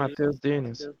 senhor Matheus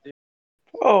Denis.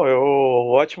 Bom,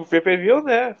 ótimo pay-per-view,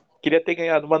 né? Queria ter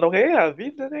ganhado, mas não ganhei a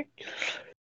vida, né?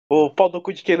 O pau no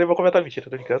cu de quem lembra comentar mentira,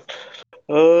 tô brincando.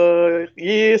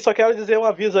 E só quero dizer um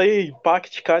aviso aí: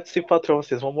 Impact, Cats e Patrão,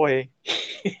 vocês vão morrer, hein?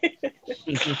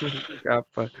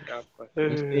 Capa.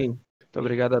 Enfim, muito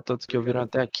obrigado a todos que ouviram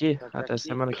até aqui. Até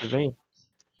semana que vem.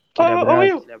 Aquele Ô,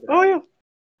 abraço. Will!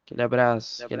 Aquele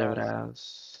abraço. Aquele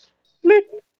abraço.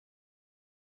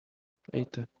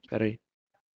 Eita, peraí.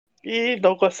 Ih,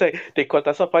 não consegue. Tem que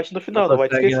cortar essa parte no final, não vai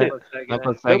te consegue, né? esquecer. Não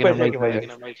consegue, Não não, mas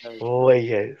consegue mais.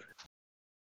 Oi, é.